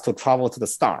enable us to travel to the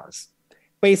stars.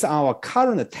 Based on our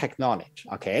current technology,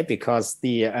 okay, because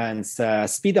the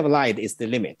speed of light is the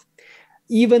limit.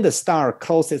 Even the star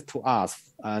closest to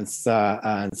us,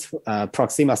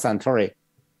 Proxima Centauri,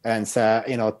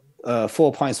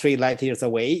 4.3 light years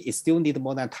away, it still need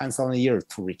more than 10,000 years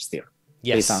to reach there.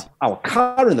 Yes. Based on our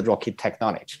current rocket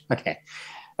technology. Okay,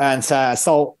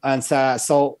 so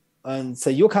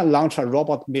you can launch a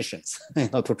robot missions,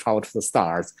 to travel to the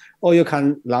stars, or you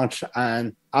can launch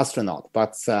an astronaut.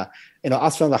 But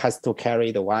astronaut has to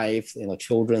carry the wife,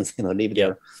 children, live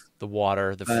there, the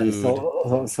water, the food.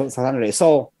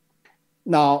 So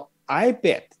now I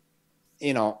bet,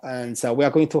 we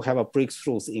are going to have a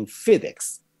breakthroughs in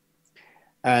physics,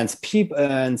 and people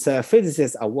and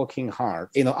physicists are working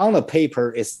hard. On the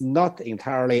paper, it's not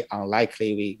entirely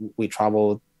unlikely we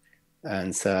travel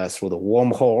through the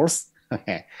wormholes.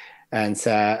 Okay, and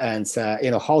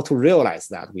how to realize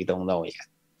that we don't know yet.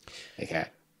 Okay,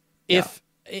 I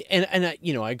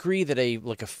agree that a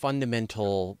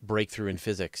fundamental breakthrough in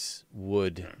physics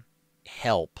would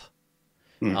help.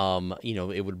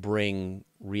 It would bring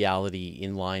reality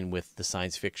in line with the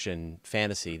science fiction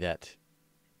fantasy that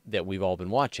we've all been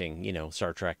watching,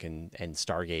 Star Trek and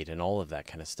Stargate and all of that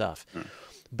kind of stuff.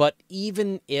 But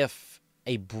even if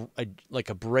a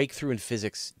breakthrough in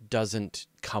physics doesn't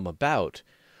come about,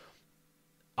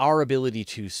 our ability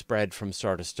to spread from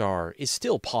star to star is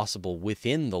still possible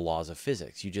within the laws of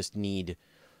physics. You just need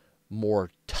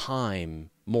more time,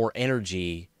 more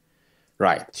energy,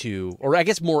 right? Or I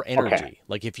guess more energy. Okay.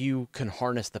 Like if you can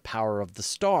harness the power of the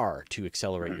star to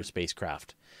accelerate your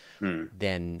spacecraft,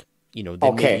 then maybe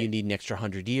you need an extra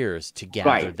 100 years to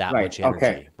gather that much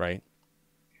energy, right?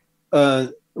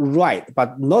 Right,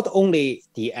 but not only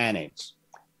the energy,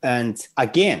 and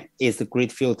again, is the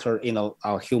great filter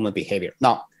our human behavior.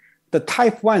 Now, the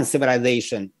type 1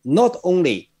 civilization, not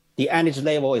only the energy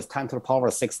level is 10 to the power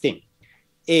 16,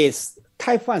 is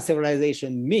type 1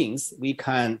 civilization means we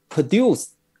can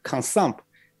consume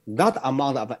that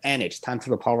amount of energy, 10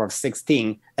 to the power of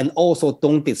 16, and also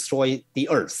don't destroy the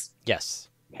Earth. Yes.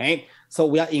 Okay, so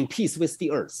we are in peace with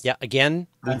the Earth. Yeah, again,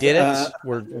 we did it.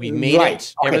 We made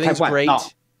it. Everything's great.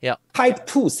 Yeah. Type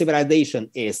 2 civilization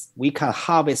is we can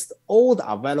harvest all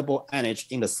the available energy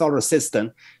in the solar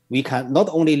system. We can not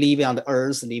only live on the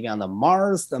Earth, live on the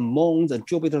Mars, the Moon, the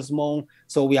Jupiter's moon.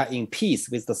 So we are in peace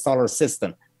with the solar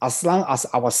system. As long as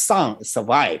our sun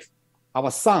survive,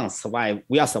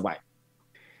 we are survive.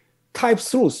 Type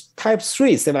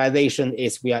 3 civilization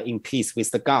is we are in peace with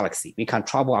the galaxy. We can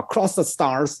travel across the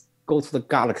stars, go to the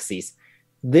galaxies.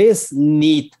 This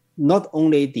need not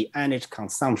only the energy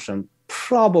consumption,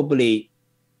 probably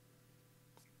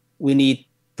we need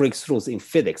breakthroughs in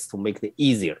physics to make it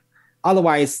easier.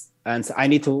 Otherwise, and I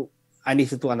need to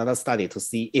do another study to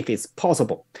see if it's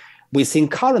possible. Within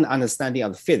current understanding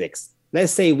of physics,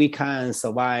 let's say we can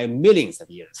survive millions of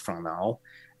years from now,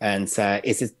 and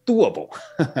is it doable?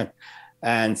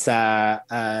 and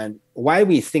why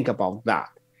we think about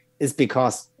that is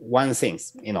because one thing,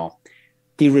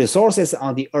 the resources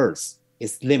on the Earth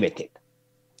is limited,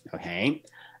 okay?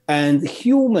 And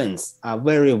humans are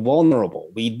very vulnerable.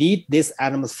 We need this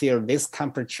atmosphere, this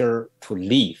temperature to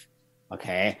live,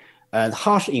 okay? And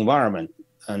harsh environment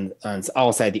and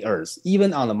outside the Earth,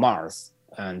 even on the Mars.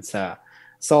 And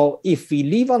so if we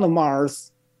live on the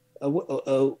Mars,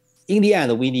 in the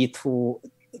end, we need to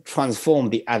transform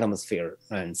the atmosphere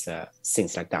and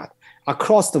things like that.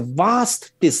 Across the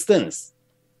vast distance,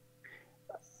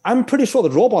 I'm pretty sure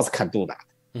the robots can do that.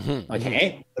 Mm-hmm,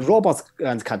 okay, mm-hmm. Robots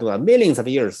can do that millions of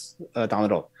years down the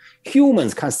road.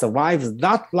 Humans can survive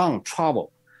that long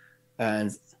travel,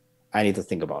 and I need to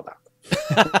think about that.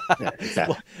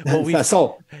 We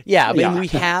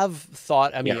have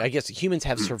thought. I mean, I guess humans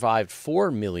have survived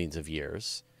for millions of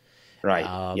years, right?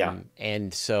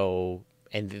 And so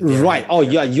right. Oh,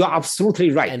 yeah, you're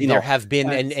absolutely right. And there have been,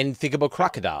 and think about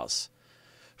crocodiles.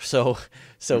 So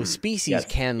species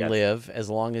can live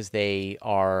as long as they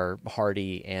are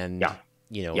hardy and,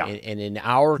 and in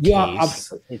our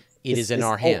case, it is in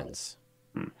our hands.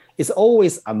 It's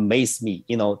always amazed me.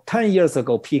 10 years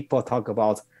ago, people talk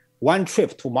about one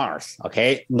trip to Mars,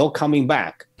 okay? No coming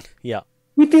back. Yeah.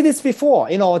 We did this before.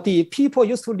 The people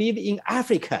used to live in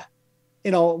Africa.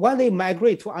 When they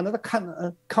migrate to another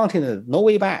continent, no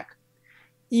way back.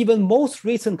 Even most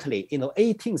recently,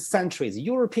 18th centuries,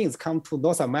 Europeans come to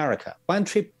North America. One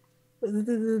trip,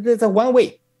 there's a one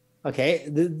way. Okay,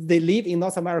 they live in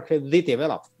North America, they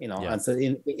develop, and so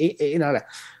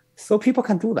so people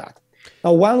can do that.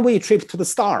 A one-way trip to the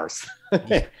stars.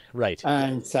 Right.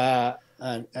 What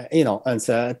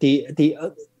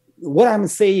I'm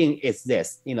saying is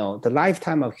this: the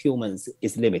lifetime of humans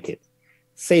is limited,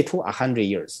 say to 100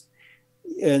 years.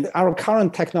 And our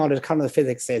current technology, current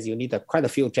physics says you need quite a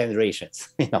few generations,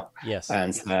 Yes.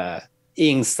 And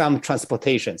in some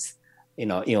transportations,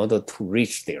 in order to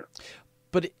reach there.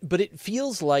 But it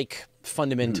feels like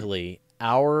fundamentally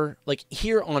like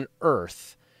here on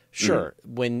Earth, sure,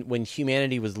 when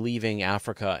humanity was leaving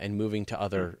Africa and moving to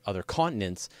other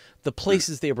continents, the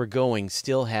places they were going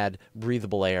still had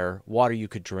breathable air, water you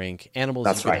could drink,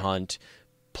 animals you could hunt,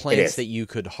 plants that you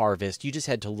could harvest. You just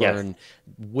had to learn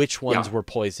which ones were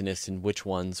poisonous and which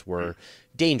ones were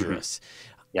dangerous.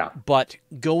 Yeah. But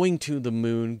going to the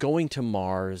moon, going to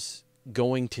Mars,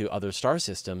 going to other star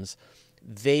systems,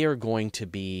 they are going to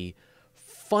be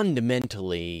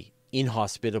fundamentally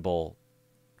inhospitable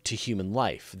to human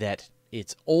life. That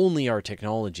it's only our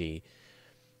technology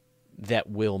that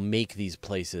will make these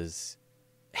places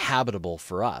habitable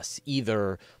for us,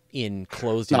 either in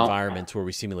closed environments where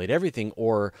we simulate everything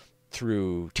or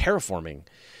through terraforming.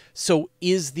 So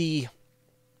is the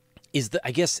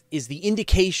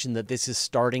indication that this is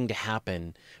starting to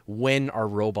happen when our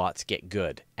robots get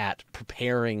good at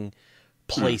preparing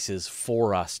places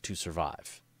for us to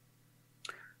survive?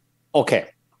 Okay.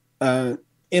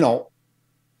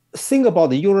 Think about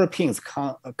the Europeans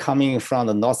coming from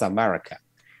the North America.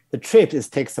 The trip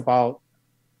takes about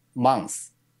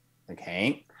months.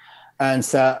 Okay. And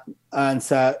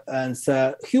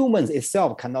humans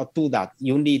itself cannot do that.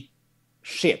 You need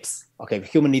ships. Okay,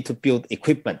 human need to build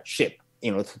ship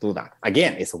in order to do that.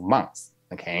 Again, it's months.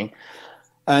 Okay,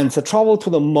 and to travel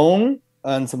to the moon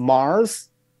and Mars.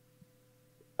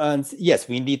 And yes,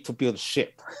 we need to build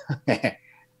ship.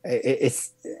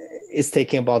 It's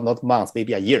taking about not months,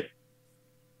 maybe a year.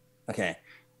 Okay,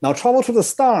 now travel to the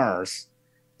stars.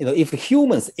 If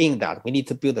humans in that, we need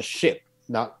to build a ship.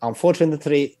 Now,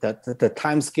 unfortunately, the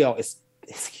time scale is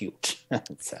huge.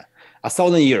 It's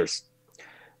 1,000 years.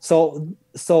 So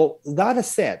that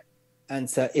said, and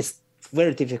it's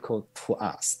very difficult for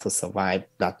us to survive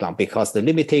that long because the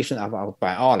limitation of our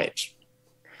biology.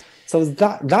 So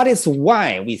that is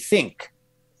why we think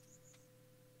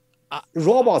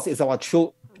robots is our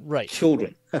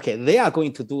children. Okay, they are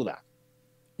going to do that.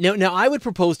 Now, I would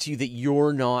propose to you that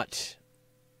you're not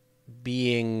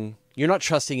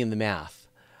trusting in the math.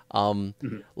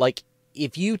 Like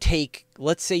if you take,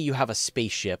 let's say you have a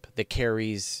spaceship that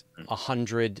carries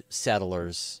 100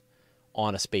 settlers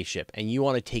on a spaceship, and you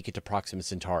want to take it to Proxima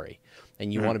Centauri,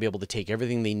 and you want to be able to take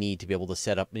everything they need to be able to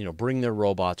set up, bring their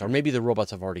robots, or maybe the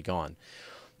robots have already gone.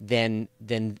 And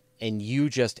you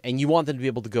want them to be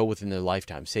able to go within their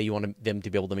lifetime. Say you want them to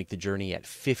be able to make the journey at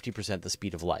 50% the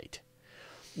speed of light.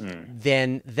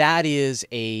 Then that is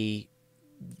there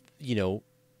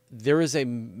is a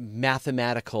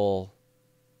mathematical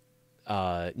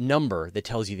number that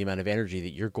tells you the amount of energy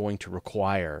that you're going to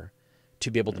require to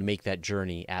be able to make that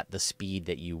journey at the speed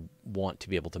that you want to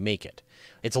be able to make it.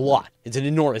 It's a lot. It's an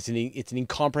enormous, it's an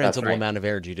incomprehensible amount of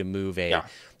energy to move a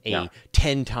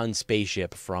 10-ton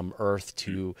spaceship from Earth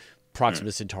to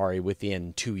Proxima Centauri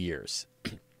within 2 years.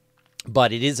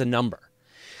 But it is a number.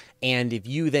 And if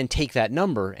you then take that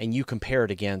number and you compare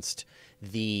it against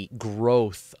the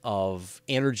growth of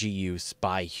energy use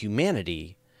by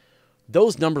humanity,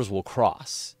 those numbers will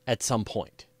cross at some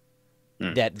point.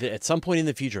 That at some point in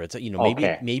the future, it's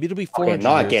maybe it'll be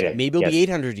 400 years, maybe it'll be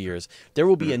 800 years. There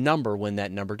will be a number when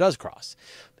that number does cross,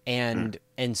 and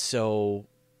so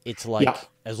it's like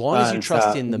as long as you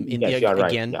trust in them.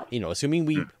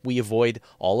 Assuming we avoid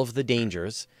all of the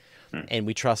dangers, and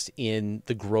we trust in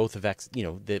the growth of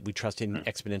that we trust in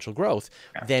exponential growth,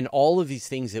 then all of these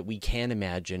things that we can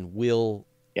imagine will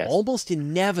almost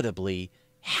inevitably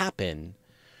happen.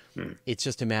 It's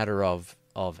just a matter of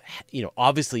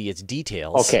obviously it's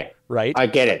details. Okay. Right. I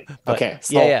get it. But, okay.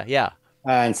 So, yeah.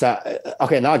 And so,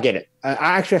 now I get it.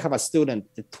 I actually have a student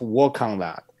to work on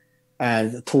that,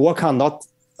 and to work on not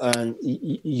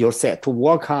to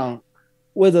work on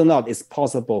whether or not it's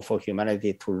possible for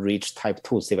humanity to reach type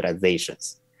 2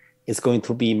 civilizations. It's going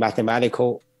to be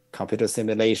mathematical computer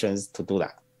simulations to do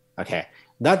that. Okay.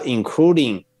 Not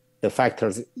including the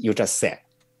factors you just said.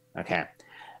 Okay.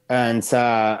 And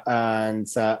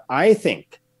I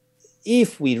think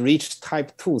if we reach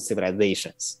type 2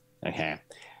 civilizations, okay,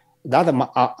 that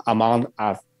amount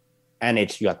of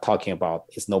energy you are talking about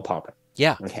is no problem.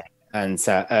 Yeah. Okay. And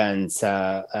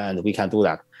we can do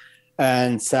that.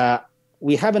 And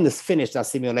we haven't finished the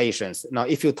simulations. Now,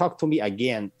 if you talk to me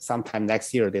again sometime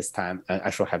next year, this time, I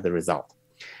should have the result.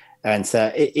 And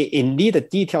it need a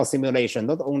detailed simulation,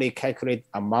 not only calculate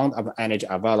amount of energy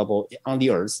available on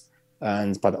the Earth,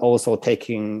 but also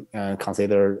taking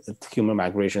consider human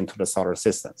migration to the solar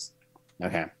systems.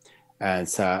 Okay, and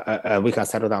we can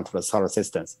settle down to the solar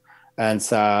systems. And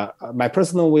my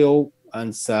personal will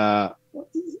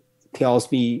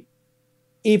tells me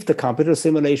if the computer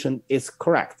simulation is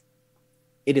correct,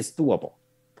 it is doable.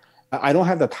 I don't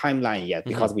have the timeline yet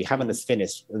because we haven't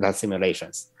finished the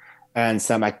simulations. And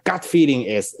so my gut feeling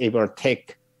is it will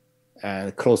take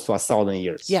close to 1,000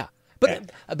 years. Yeah.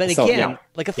 But again,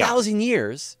 like 1,000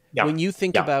 years, when you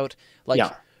think about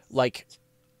like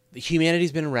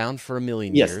humanity's been around for 1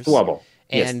 million years. Yes, doable.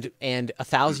 And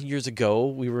 1,000 years ago,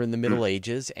 we were in the Middle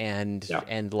Ages, and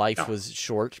life was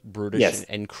short, brutish,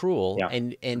 and cruel.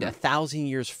 And 1,000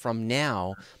 years from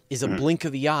now is a blink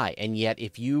of the eye. And yet,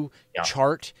 if you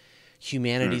chart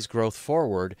humanity's growth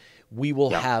forward, we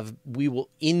will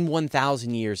in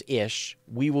 1,000 years ish,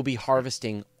 we will be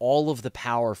harvesting all of the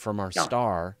power from our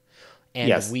star.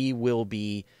 And we will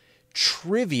be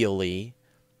trivially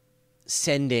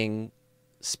sending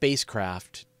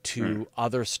spacecraft to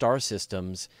other star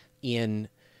systems in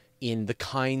the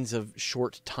kinds of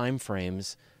short time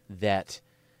frames that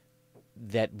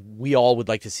we all would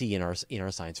like to see in our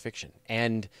science fiction.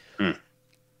 And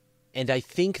I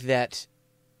think that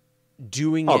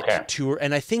doing it to,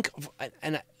 and I think,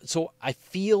 and so I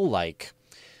feel like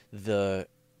the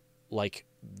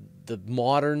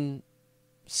modern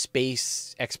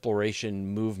space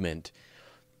exploration movement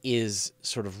is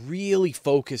sort of really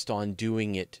focused on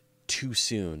doing it too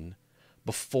soon,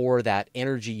 before that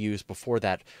energy use, before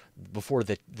the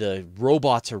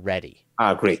robots are ready.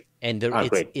 I agree. And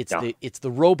it's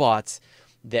the robots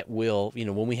that will,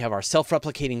 when we have our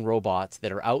self-replicating robots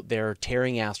that are out there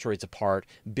tearing asteroids apart,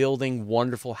 building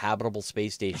wonderful habitable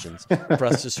space stations for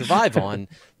us to survive on,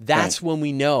 that's when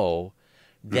we know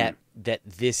that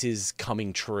this is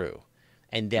coming true.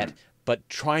 And but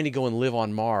trying to go and live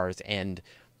on Mars and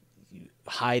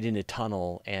hide in a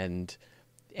tunnel and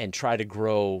try to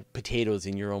grow potatoes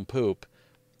in your own poop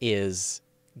is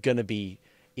gonna be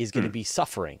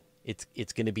suffering.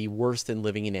 It's gonna be worse than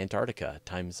living in Antarctica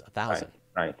times 1,000.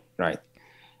 Right.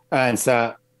 And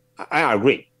I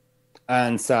agree.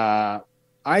 And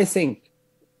I think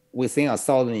within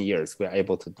 1,000 years we are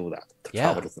able to do that, to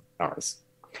travel to the stars.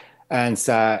 And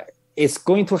it's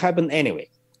going to happen anyway.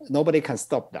 Nobody can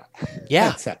stop that.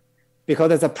 Yeah. Because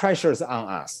there's a pressures on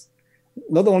us.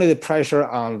 Not only the pressure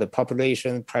on the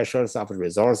population, pressures of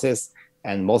resources,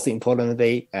 and most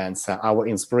importantly, and our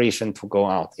inspiration to go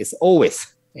out. It's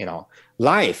always,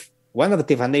 life. One of the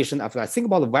definition of, think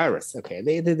about the virus, okay,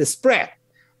 they spread.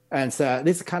 And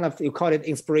this kind of, you call it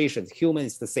inspiration. Human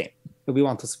is the same. We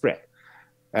want to spread.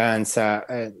 And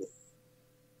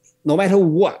no matter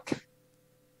what,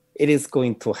 it is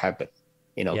going to happen,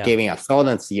 giving us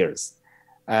thousands of years.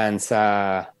 And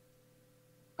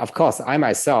of course, I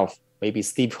myself, maybe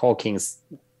Steve Hawking's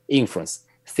influence,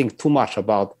 think too much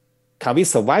about, can we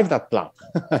survive that long?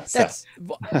 That's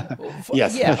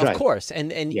yes, yeah, right. Of course.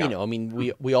 And I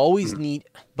mean, we always need,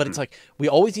 but it's like, we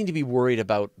always need to be worried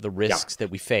about the risks that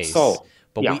we face.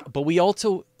 But we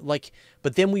also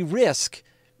but then we risk,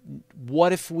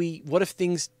 what if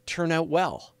things turn out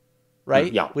well,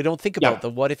 right? We don't think about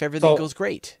what if everything goes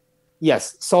great.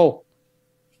 Yes. So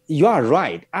you are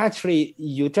right. Actually,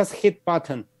 you just hit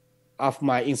button of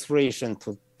my inspiration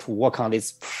to work on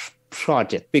this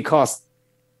project, because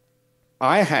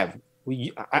I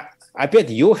bet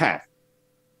you have.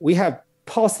 We have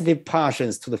positive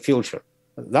passions to the future.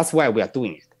 That's why we are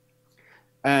doing it.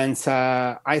 And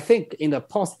I think in the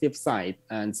positive side,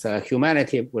 and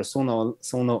humanity will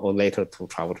sooner or later to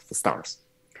travel to the stars.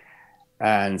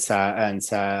 And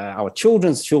our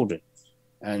children's children,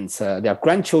 and their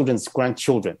grandchildren's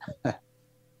grandchildren,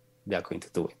 they are going to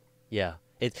do it. Yeah.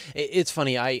 It's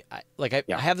funny. I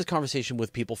have this conversation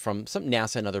with people from some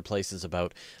NASA and other places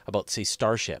about say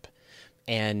Starship,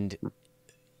 and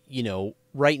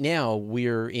right now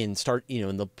we're in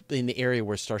in the area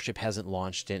where Starship hasn't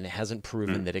launched and it hasn't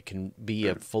proven that it can be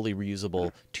a fully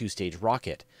reusable 2-stage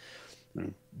rocket.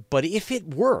 But if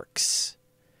it works,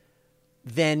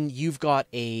 then you've got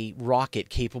a rocket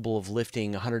capable of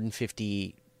lifting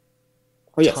 150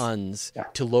 tons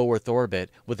to low Earth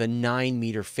orbit with a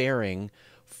 9-meter fairing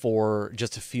for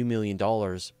just a few $1 million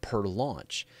per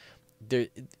launch.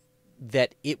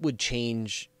 That it would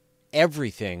change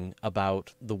everything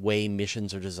about the way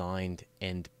missions are designed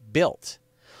and built.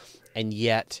 And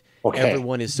yet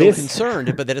everyone is so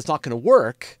concerned but that it's not going to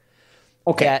work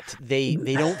that they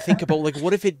don't think about,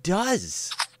 what if it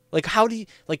does? How do you,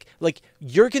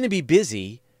 you're going to be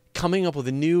busy coming up with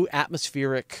a new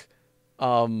atmospheric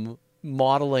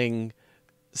modeling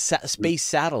space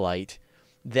satellite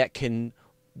that can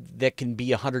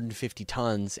be 150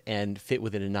 tons and fit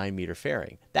within a 9-meter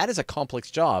fairing. That is a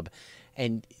complex job,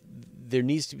 and there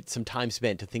needs to be some time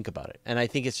spent to think about it. And I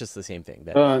think it's just the same thing.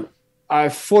 I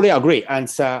fully agree. And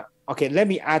let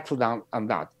me add to that on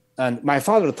that. And my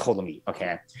father told me,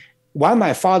 when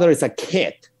my father is a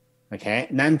kid,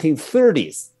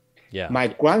 1930s, my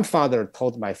grandfather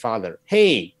told my father,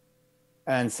 hey,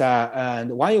 and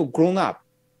when you grown up,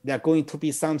 they're going to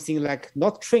be something like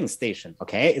not train station,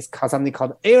 it's something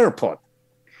called airport.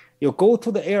 You go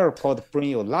to the airport, bring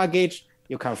your luggage,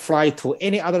 you can fly to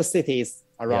any other cities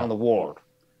around the world.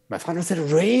 My father said,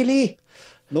 really?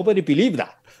 Nobody believed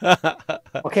that.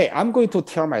 I'm going to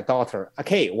tell my daughter,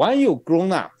 when you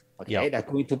grown up, they're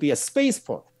going to be a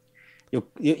spaceport.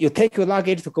 You take your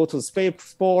luggage to go to the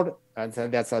spaceport, and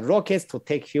then there's a rocket to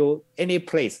take you any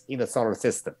place in the solar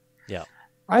system.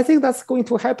 I think that's going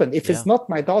to happen. If it's not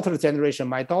my daughter's generation,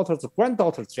 my daughter's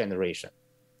granddaughter's generation.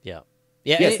 Yes,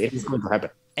 it is going to happen.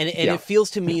 And it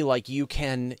feels to me like you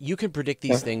can predict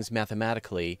these things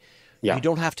mathematically. You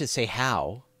don't have to say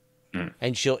how.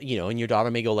 And she'll, and your daughter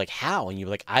may go how, and you're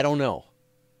like, I don't know,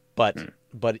 but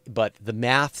the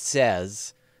math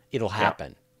says it'll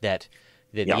happen. That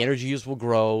the energy use will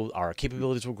grow, our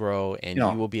capabilities will grow, and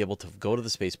you will be able to go to the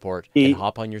spaceport and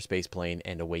hop on your space plane,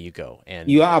 and away you go. And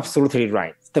you are absolutely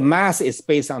right. The math is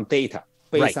based on data,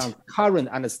 based on current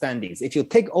understandings. If you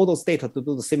take all those data to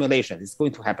do the simulation, it's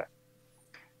going to happen.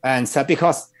 And so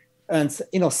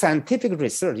scientific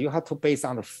research, you have to base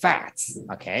on the facts,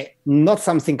 not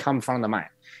something come from the mind.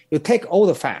 You take all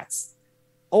the facts,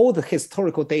 all the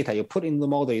historical data, you put in the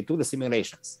model, you do the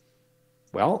simulations.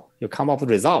 Well, you come up with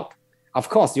a result. Of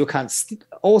course, you can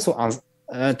also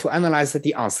to analyze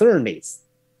the uncertainties,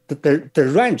 the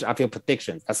range of your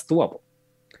predictions. That's doable.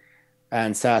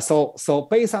 And so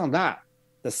based on that,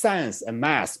 the science and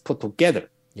math put together,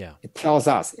 it tells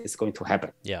us it's going to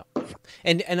happen.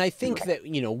 And I think that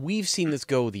we've seen this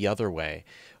go the other way.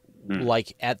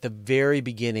 Like at the very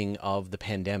beginning of the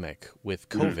pandemic with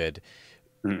COVID,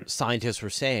 scientists were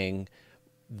saying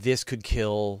this could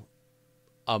kill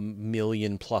 1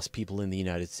 million plus people in the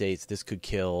United States. This could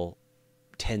kill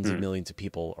tens of millions of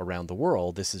people around the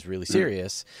world. This is really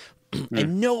serious.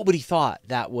 And nobody thought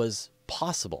that was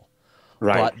possible.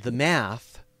 But the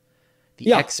math the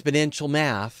Yeah. exponential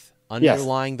math Yes.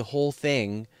 underlying the whole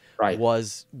thing Right.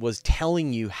 was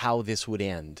telling you how this would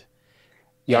end.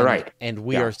 You're And- right. And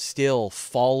we Yeah. are still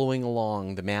following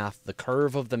along the math, the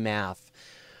curve of the math,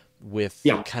 with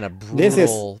Yeah. kind of This is-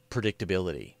 brutal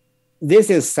predictability. This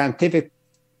is scientific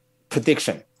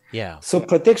prediction. Yeah. So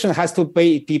prediction has to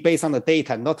be based on the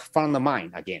data, not from the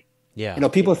mind again. Yeah. You know,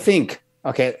 people think,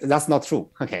 okay, that's not true.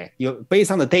 Okay, you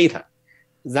based on the data,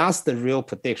 that's the real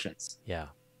predictions. Yeah.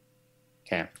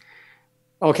 Okay.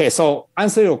 Okay, so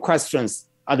answer your questions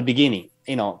at the beginning.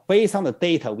 You know, based on the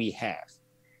data we have,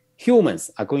 humans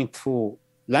are going to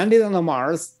land on the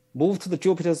Mars, move to the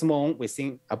Jupiter's moon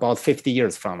within about 50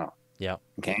 years from now. Yeah.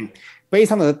 Okay.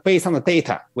 Based on the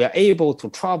data, we are able to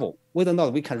travel. Whether or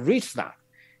not we can reach that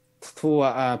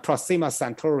to Proxima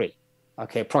Centauri,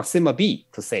 okay, Proxima B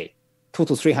to say 200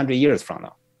 to 300 years from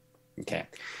now. Okay.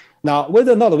 Now,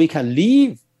 whether or not we can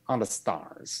live on the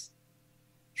stars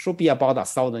should be about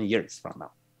 1,000 years from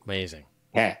now. Amazing.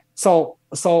 Okay. So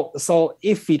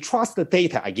if we trust the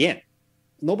data again,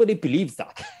 nobody believes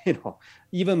that. You know,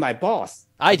 even my boss,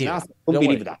 I do. don't Don't believe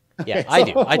worry. that. Yeah, Okay, I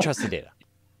so- do. I trust the data.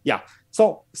 Yeah.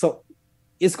 So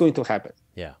it's going to happen.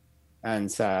 Yeah.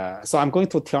 And so I'm going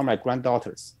to tell my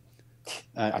granddaughters,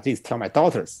 at least tell my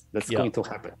daughters that's Yeah. going to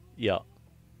happen. Yeah.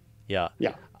 Yeah.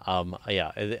 Yeah. Yeah.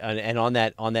 And on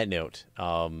that note,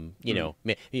 you know,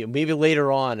 maybe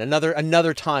later on,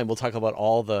 another time we'll talk about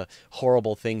all the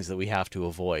horrible things that we have to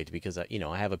avoid, because, you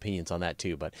know, I have opinions on that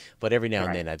too, but every now and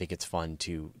Right. then I think it's fun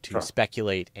to Sure.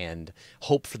 speculate and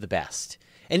hope for the best.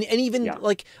 And even Yeah.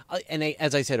 like,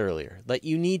 as I said earlier, that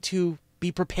you need to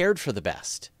be prepared for the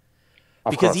best.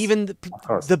 Of Because course. even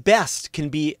course. the best can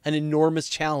be an enormous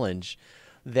challenge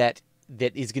that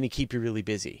is going to keep you really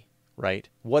busy, right?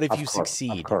 What if Of you course, of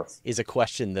succeed course. is a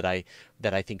question that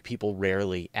I think people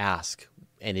rarely ask,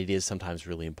 and it is sometimes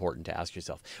really important to ask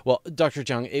yourself. Well, Dr.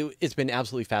 Jiang, it's been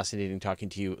absolutely fascinating talking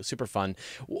to you. Super fun.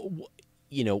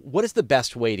 You know, what is the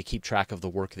best way to keep track of the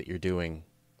work that you're doing?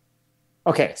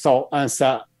 Okay. So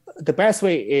the best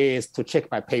way is to check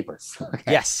my papers.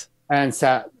 Okay? Yes. And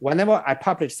whenever I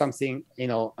publish something, you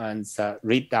know, and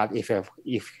read that. If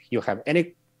you have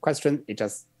any question, you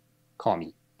just call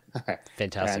me.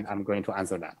 Fantastic. And I'm going to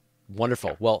answer that.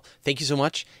 Wonderful. Well, thank you so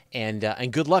much, and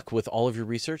good luck with all of your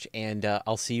research. And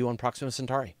I'll see you on Proxima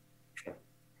Centauri.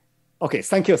 Okay.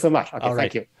 Thank you so much. Okay. All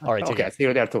right. Thank you. All right, take Okay. care. See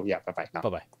you there too. Yeah. Bye bye. Bye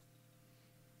bye.